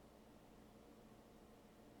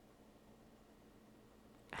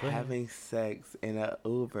 having sex in a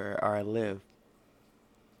Uber or a Lyft.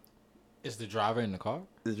 Is the driver in the car?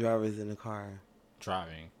 The driver's in the car.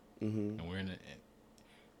 Driving, Mm-hmm.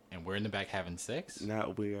 and we're in the back having sex.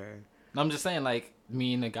 Not weird. No, I'm just saying, like,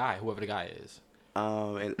 me and the guy, whoever the guy is.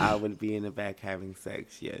 And I would be in the back having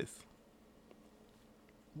sex, yes.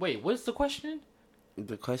 Wait, what's the question?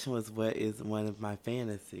 The question was, what is one of my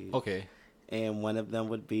fantasies? Okay. And one of them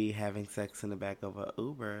would be having sex in the back of a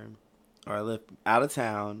Uber or a Lyft out of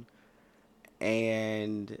town.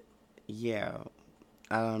 And yeah,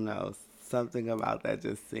 I don't know. Something about that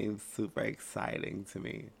just seems super exciting to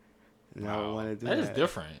me. And I would want to do that. That is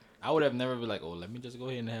different. I would have never been like, oh, let me just go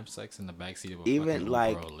ahead and have sex in the backseat of a Even fucking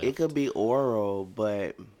like, Uber or Lyft. it could be oral,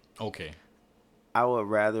 but Okay. I would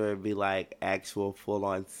rather it be like actual full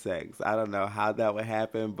on sex. I don't know how that would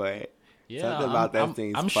happen, but Yeah, something about that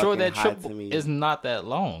seems I'm sure that fucking trip hot to me. is not that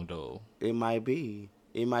long, though. It might be.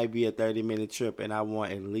 It might be a 30-minute trip, and I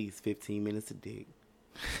want at least 15 minutes of dick.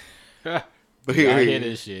 I hear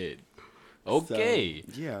this shit. Okay.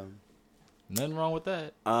 So, yeah. Nothing wrong with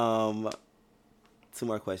that. 2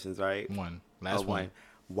 more questions, right? One. Last one.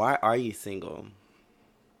 Why are you single?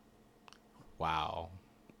 Wow.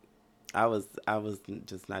 I was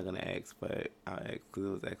just not gonna ask, but I'll ask because it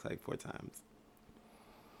was asked like 4 times.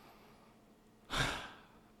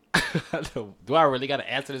 Do I really got to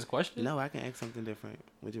answer this question? No, I can ask something different.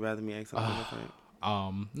 Would you rather me ask something different?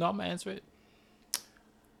 No, I'm gonna answer it.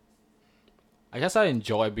 I guess I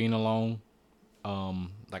enjoy being alone.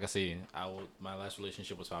 Like I said, my last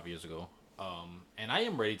relationship was 5 years ago. And I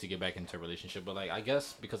am ready to get back into a relationship, but like I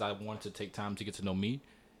guess because I want to take time to get to know me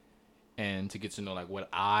and to get to know like what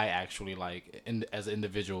I actually like as an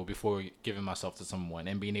individual before giving myself to someone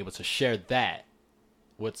and being able to share that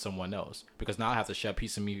with someone else, because now I have to share a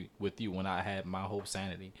piece of me with you when I had my whole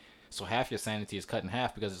sanity. So half your sanity is cut in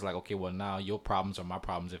half because it's like, okay, well now your problems are my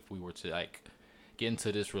problems if we were to like get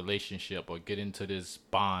into this relationship or get into this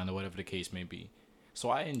bond or whatever the case may be. So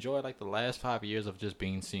I enjoyed like the last 5 years of just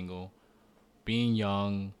being single, being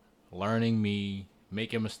young, learning me,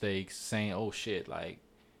 making mistakes, saying, oh shit, like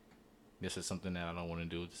this is something that I don't want to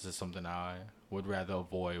do. This is something I would rather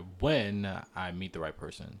avoid when I meet the right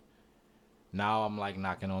person. Now I'm like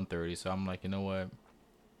knocking on 30, so I'm like, you know what?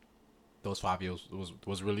 Those 5 years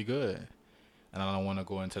was really good, and I don't want to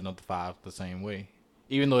go into another 5 the same way.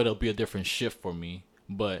 Even though it'll be a different shift for me,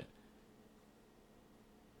 but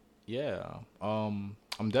yeah, I'm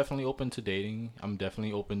definitely open to dating. I'm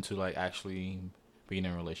definitely open to like actually being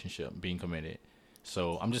in a relationship, being committed.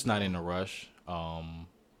 So I'm just not in a rush.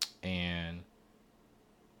 And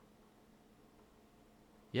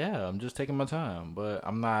yeah, I'm just taking my time, but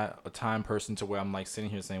I'm not a time person to where I'm like sitting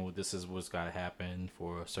here saying, well, this is what's got to happen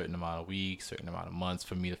for a certain amount of weeks, certain amount of months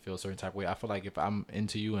for me to feel a certain type of way. I feel like if I'm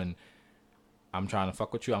into you and I'm trying to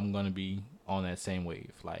fuck with you, I'm going to be on that same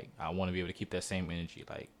wave. Like, I want to be able to keep that same energy.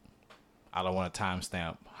 Like, I don't want to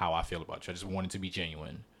timestamp how I feel about you. I just want it to be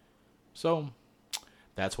genuine. So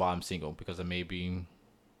that's why I'm single, because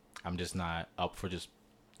I'm just not up for just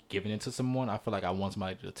giving it to someone. I feel like I want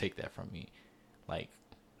somebody to take that from me. Like,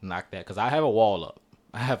 knock that, because I have a wall up.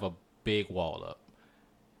 I have a big wall up.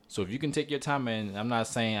 So if you can take your time, and I'm not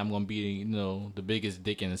saying I'm going to be, the biggest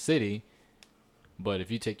dick in the city, but if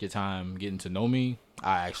you take your time getting to know me,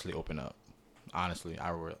 I actually open up. Honestly,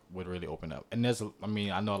 I would really open up. And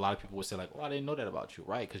I know a lot of people would say like, oh, I didn't know that about you,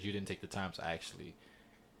 right? Because you didn't take the time to actually,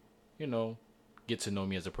 get to know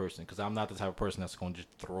me as a person. Because I'm not the type of person that's going to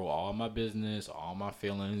just throw all my business, all my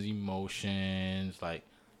feelings, emotions. Like,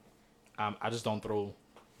 I just don't throw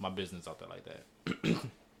my business out there like that.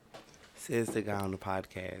 Says the guy on the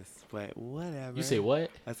podcast. But whatever. You say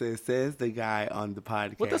what? I said, says the guy on the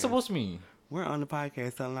podcast. What that's supposed to mean? We're on the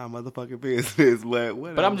podcast telling our motherfucking business, but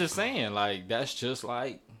whatever. But I'm just saying, like, that's just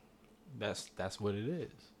like, that's what it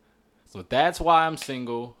is. So that's why I'm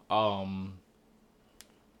single. Am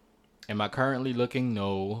I currently looking?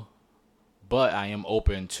 No. But I am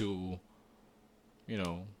open to,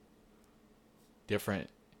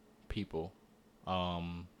 different people.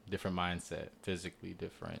 Different mindset. Physically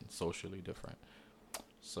different. Socially different.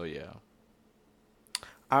 So, yeah.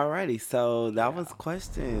 Alrighty, so that was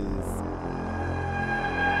questions.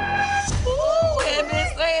 Who had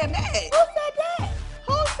been saying that? Who said that?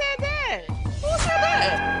 Who said that? Who said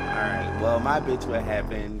that? Alright, well, my bitch, what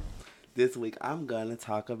happened this week, I'm gonna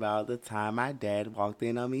talk about the time my dad walked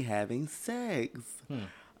in on me having sex.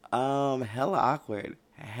 Hella awkward.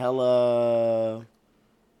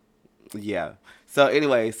 Yeah. So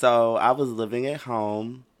anyway, I was living at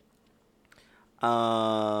home.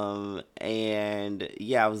 And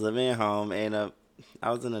yeah, I was living at home, and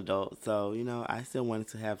I was an adult, so I still wanted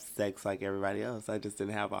to have sex like everybody else. I just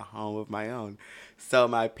didn't have a home of my own. So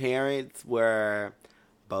my parents were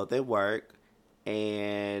both at work,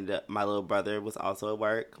 and my little brother was also at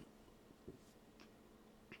work.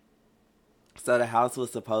 So the house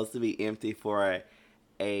was supposed to be empty for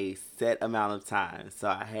a set amount of time. So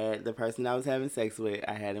I had the person I was having sex with,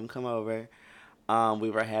 I had him come over.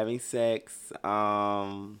 We were having sex.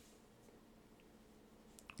 What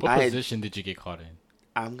position did you get caught in?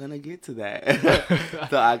 I'm going to get to that.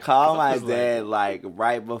 So I called my dad like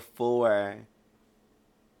right before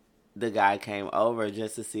the guy came over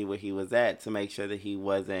just to see where he was at, to make sure that he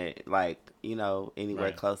wasn't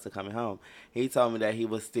anywhere close to coming home. He told me that he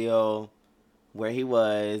was still where he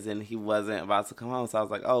was and he wasn't about to come home. So I was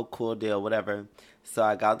like, oh, cool deal, whatever. So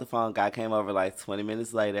I got the phone. Guy came over like 20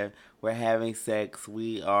 minutes later. We're having sex.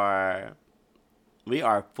 We are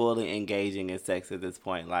fully engaging in sex at this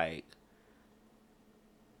point. Like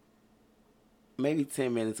maybe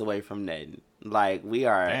 10 minutes away from nothing. Like we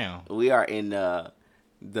are in the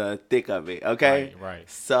thick of it. Okay. Right.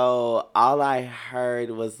 So all I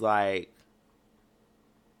heard was like,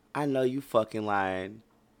 I know you fucking lying.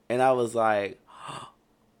 And I was like,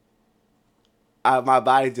 my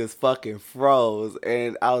body just fucking froze.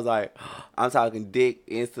 And I was like, I'm talking dick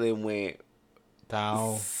instantly went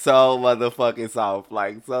down. So motherfucking soft.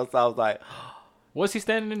 Like, so soft. Like, was he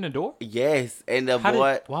standing in the door? Yes. And the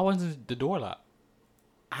boy. Why wasn't the door locked?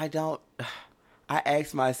 I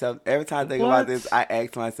asked myself, every time I think about this, I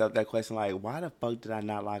ask myself that question, like, why the fuck did I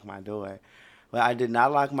not lock my door? Well, I did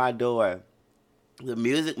not lock my door.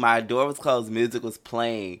 My door was closed, music was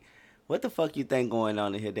playing. What the fuck you think going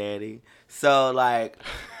on in here, Daddy? So, like,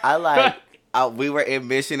 we were in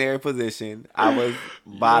missionary position. I was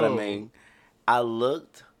bottoming. Whoa. I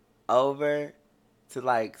looked over to,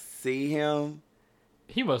 like, see him.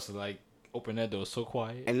 He must have, like, opened that door so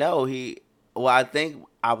quiet. And no, I think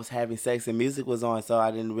I was having sex and music was on, so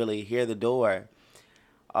I didn't really hear the door.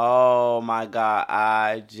 Oh, my God.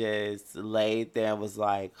 I just laid there and was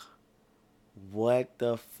like, what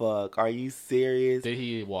the fuck? Are you serious? Did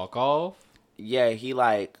he walk off? Yeah, he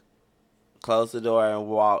like closed the door and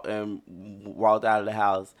walked out of the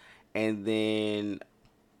house. And then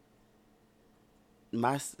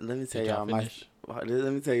let me tell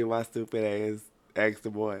you my stupid ass asked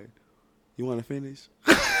the boy, "You want to finish?"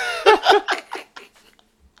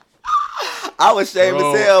 I was ashamed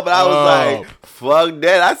as hell, but I was like, "Fuck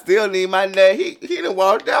that! I still need my nut." He done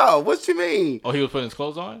walked out. What you mean? Oh, he was putting his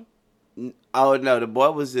clothes on? Oh, no, the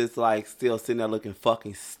boy was just, like, still sitting there looking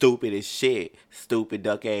fucking stupid as shit. Stupid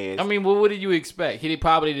duck ass. I mean, what did you expect? He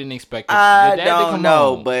probably didn't expect it. I don't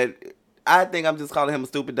know, but I think I'm just calling him a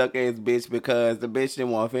stupid duck ass bitch because the bitch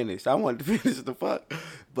didn't want to finish. I wanted to finish the fuck.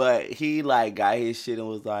 But he, like, got his shit and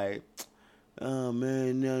was like, oh,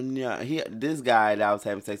 man, no. This guy that I was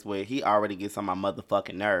having sex with, he already gets on my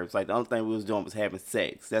motherfucking nerves. Like, the only thing we was doing was having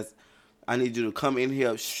sex. I need you to come in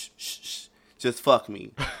here, shh. Just fuck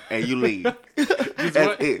me, and you leave.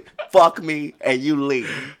 That's it. Fuck me, and you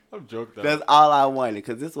leave. I'm joking. That's all I wanted,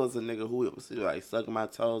 because this was a nigga who was like sucking my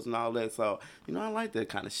toes and all that. So, I like that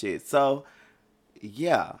kind of shit. So,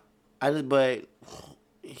 yeah. But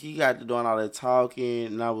he got to doing all that talking,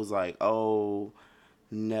 and I was like, oh,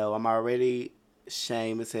 no. I'm already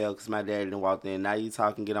ashamed as hell because my dad didn't walk in. Now you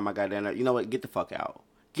talking, get on my goddamn nerve. You know what? Get the fuck out.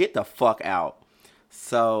 Get the fuck out.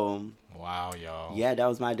 So, wow, y'all. Yeah, that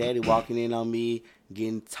was my daddy walking in on me,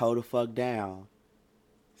 getting towed the fuck down.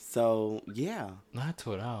 So, yeah. Not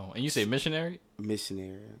towed down. And you say missionary?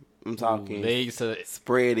 Missionary. I'm talking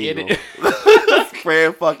spread eagle.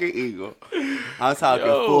 Spread fucking eagle. I'm talking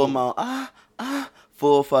full moon.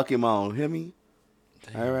 full fucking moan. Hear me?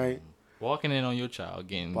 Damn. All right. Walking in on your child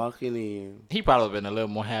again. Walking in. He probably been a little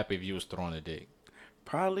more happy if you was throwing a dick.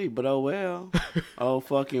 Probably, but oh well. Oh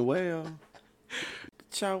fucking well.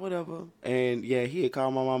 Child, whatever. And yeah, he had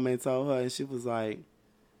called my mama and told her, and she was like,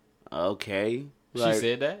 okay. Like, she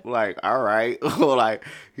said that? Like, all right. Like,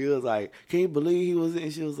 he was like, can you believe he was in?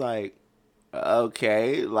 And she was like,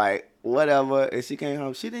 okay. Like, whatever. And she came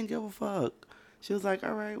home. She didn't give a fuck. She was like,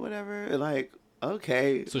 all right, whatever. And like,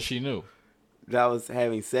 okay. So she knew that I was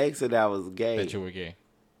having sex or that I was gay. that you were gay.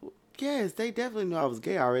 Yes, they definitely knew I was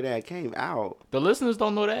gay already. I came out. The listeners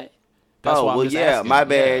don't know that? That's oh, why well, I'm just yeah, asking. my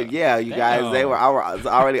bad. Yeah, you Damn. guys, I was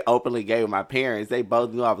already openly gay with my parents. They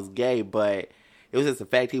both knew I was gay, but it was just the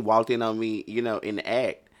fact he walked in on me, you know, in the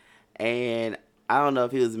act. And I don't know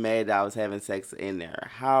if he was mad that I was having sex in their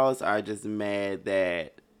house or just mad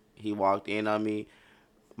that he walked in on me.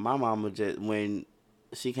 My mama just, when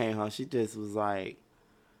she came home, she just was like,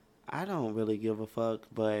 I don't really give a fuck,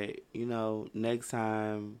 but, you know, next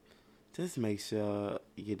time, just make sure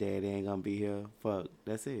your daddy ain't gonna be here. Fuck,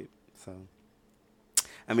 that's it. So,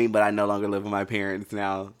 I mean, but I no longer live with my parents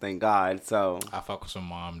now, thank God. So I fuck with some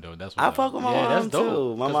mom though. That's what I fuck with my mom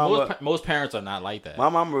too. My mama, most parents are not like that. My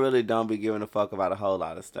mama really don't be giving a fuck about a whole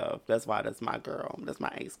lot of stuff. That's why that's my girl. That's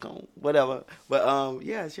my ace coon. Whatever. But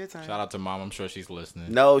yeah, it's your time. Shout out to mom. I'm sure she's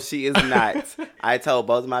listening. No, she is not. I told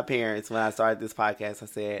both of my parents when I started this podcast. I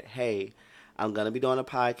said, hey, I'm gonna be doing a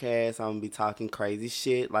podcast. I'm gonna be talking crazy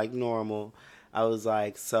shit like normal. I was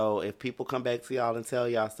like, so if people come back to y'all and tell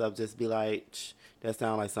y'all stuff, just be like, that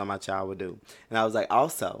sounds like something my child would do. And I was like,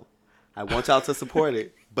 also, I want y'all to support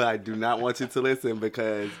it, but I do not want you to listen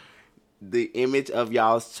because the image of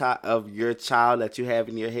of your child that you have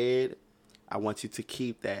in your head, I want you to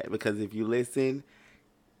keep that. Because if you listen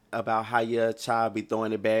about how your child be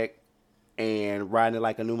throwing it back and riding it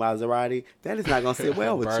like a new Maserati, that is not going to sit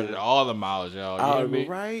well with you. All the miles, y'all. You hear me?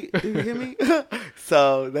 Right? Do you hear me?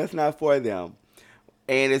 So that's not for them.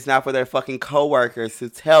 And it's not for their fucking coworkers to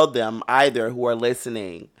tell them either who are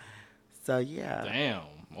listening. So, yeah. Damn.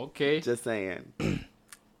 Okay. Just saying.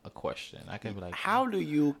 A question. I can be like, how do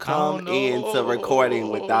you come into recording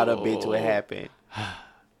without a bitch what happened?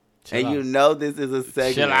 And out. You know this is a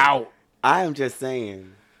segment. Chill out. I am just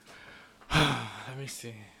saying. Let me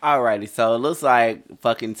see. Alrighty, so it looks like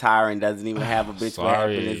fucking Tyron doesn't even have a bitch what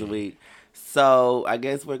happened this week. So I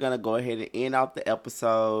guess we're going to go ahead and end off the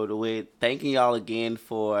episode with thanking y'all again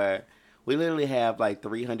for, we literally have like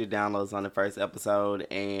 300 downloads on the first episode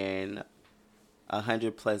and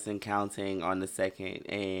 100 plus and counting on the second.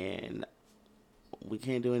 And we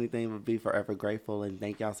can't do anything but be forever grateful and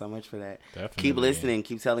thank y'all so much for that. Definitely. Keep listening,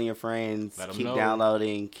 keep telling your friends, keep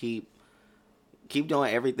downloading, keep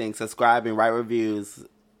doing everything, subscribing, write reviews.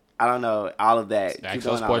 I don't know, all of that. Ask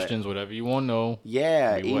us questions, whatever you want to know.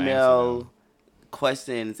 Yeah, email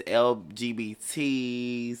questions,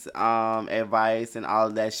 LGBTs, advice, and all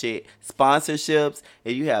of that shit. Sponsorships.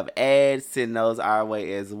 If you have ads, send those our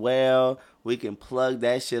way as well. We can plug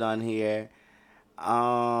that shit on here.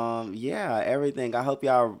 Yeah, everything. I hope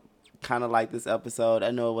y'all kind of like this episode.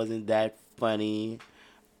 I know it wasn't that funny.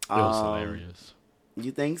 It was hilarious.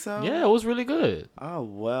 You think so? Yeah, it was really good. Oh,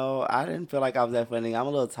 well, I didn't feel like I was that funny. I'm a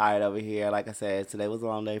little tired over here. Like I said, today was a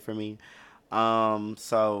long day for me.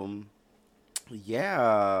 So,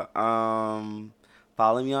 yeah.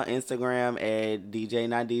 Follow me on Instagram at DJ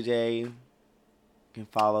Not DJ. You can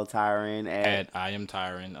follow Tyron at I am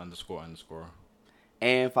Tyron __.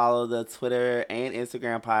 And follow the Twitter and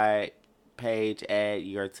Instagram page at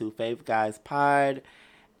Your Two Fave Guys Pod.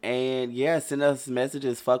 And yeah, send us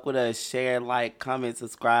messages, fuck with us, share, like, comment,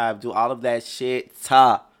 subscribe, do all of that shit.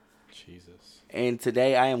 Jesus. And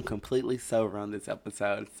today I am completely sober on this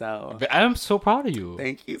episode, so But I'm so proud of you.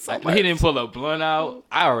 Thank you so much. much. He didn't pull a blunt out.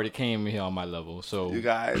 I already came here on my level, so you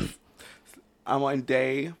guys, I'm on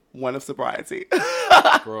day 1 of sobriety.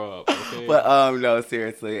 Grow up, okay? But no,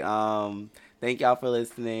 seriously. Thank y'all for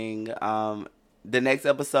listening. The next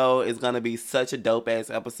episode is going to be such a dope-ass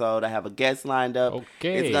episode. I have a guest lined up.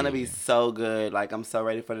 Okay. It's going to be so good. Like, I'm so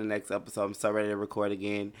ready for the next episode. I'm so ready to record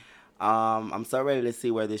again. I'm so ready to see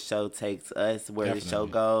where this show takes us, where the show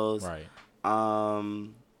goes. Right.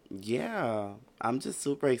 Yeah. I'm just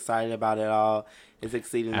super excited about it all. It's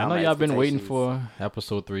exceeding all my I know y'all been waiting expectations. for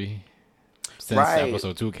episode 3 since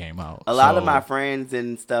episode 2 came out. A lot of my friends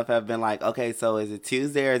and stuff have been like, okay, so is it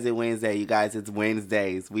Tuesday or is it Wednesday? You guys, it's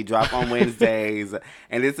Wednesdays. We drop on Wednesdays.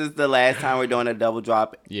 And this is the last time we're doing a double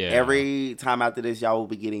drop. Yeah. Every time after this, y'all will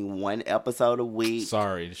be getting 1 episode a week.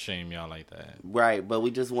 Sorry to shame y'all like that. Right, but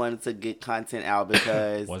we just wanted to get content out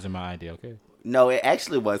because... Wasn't my idea, okay? No, it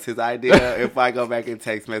actually was his idea. If I go back and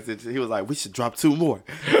text message, he was like, "We should drop 2 more."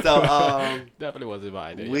 So definitely wasn't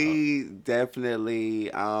my idea. We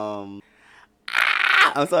definitely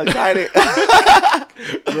I'm so excited.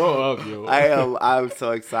 Grow up, yo. I'm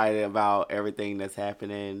so excited about everything that's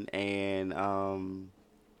happening, and I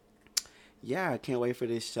can't wait for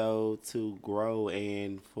this show to grow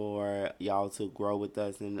and for y'all to grow with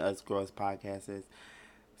us and us grow as podcasters.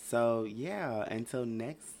 So yeah, until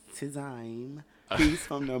next time, peace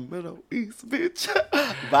from the Middle East, bitch.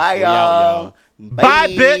 Bye, y'all. Bye,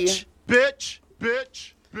 bitch. Bitch.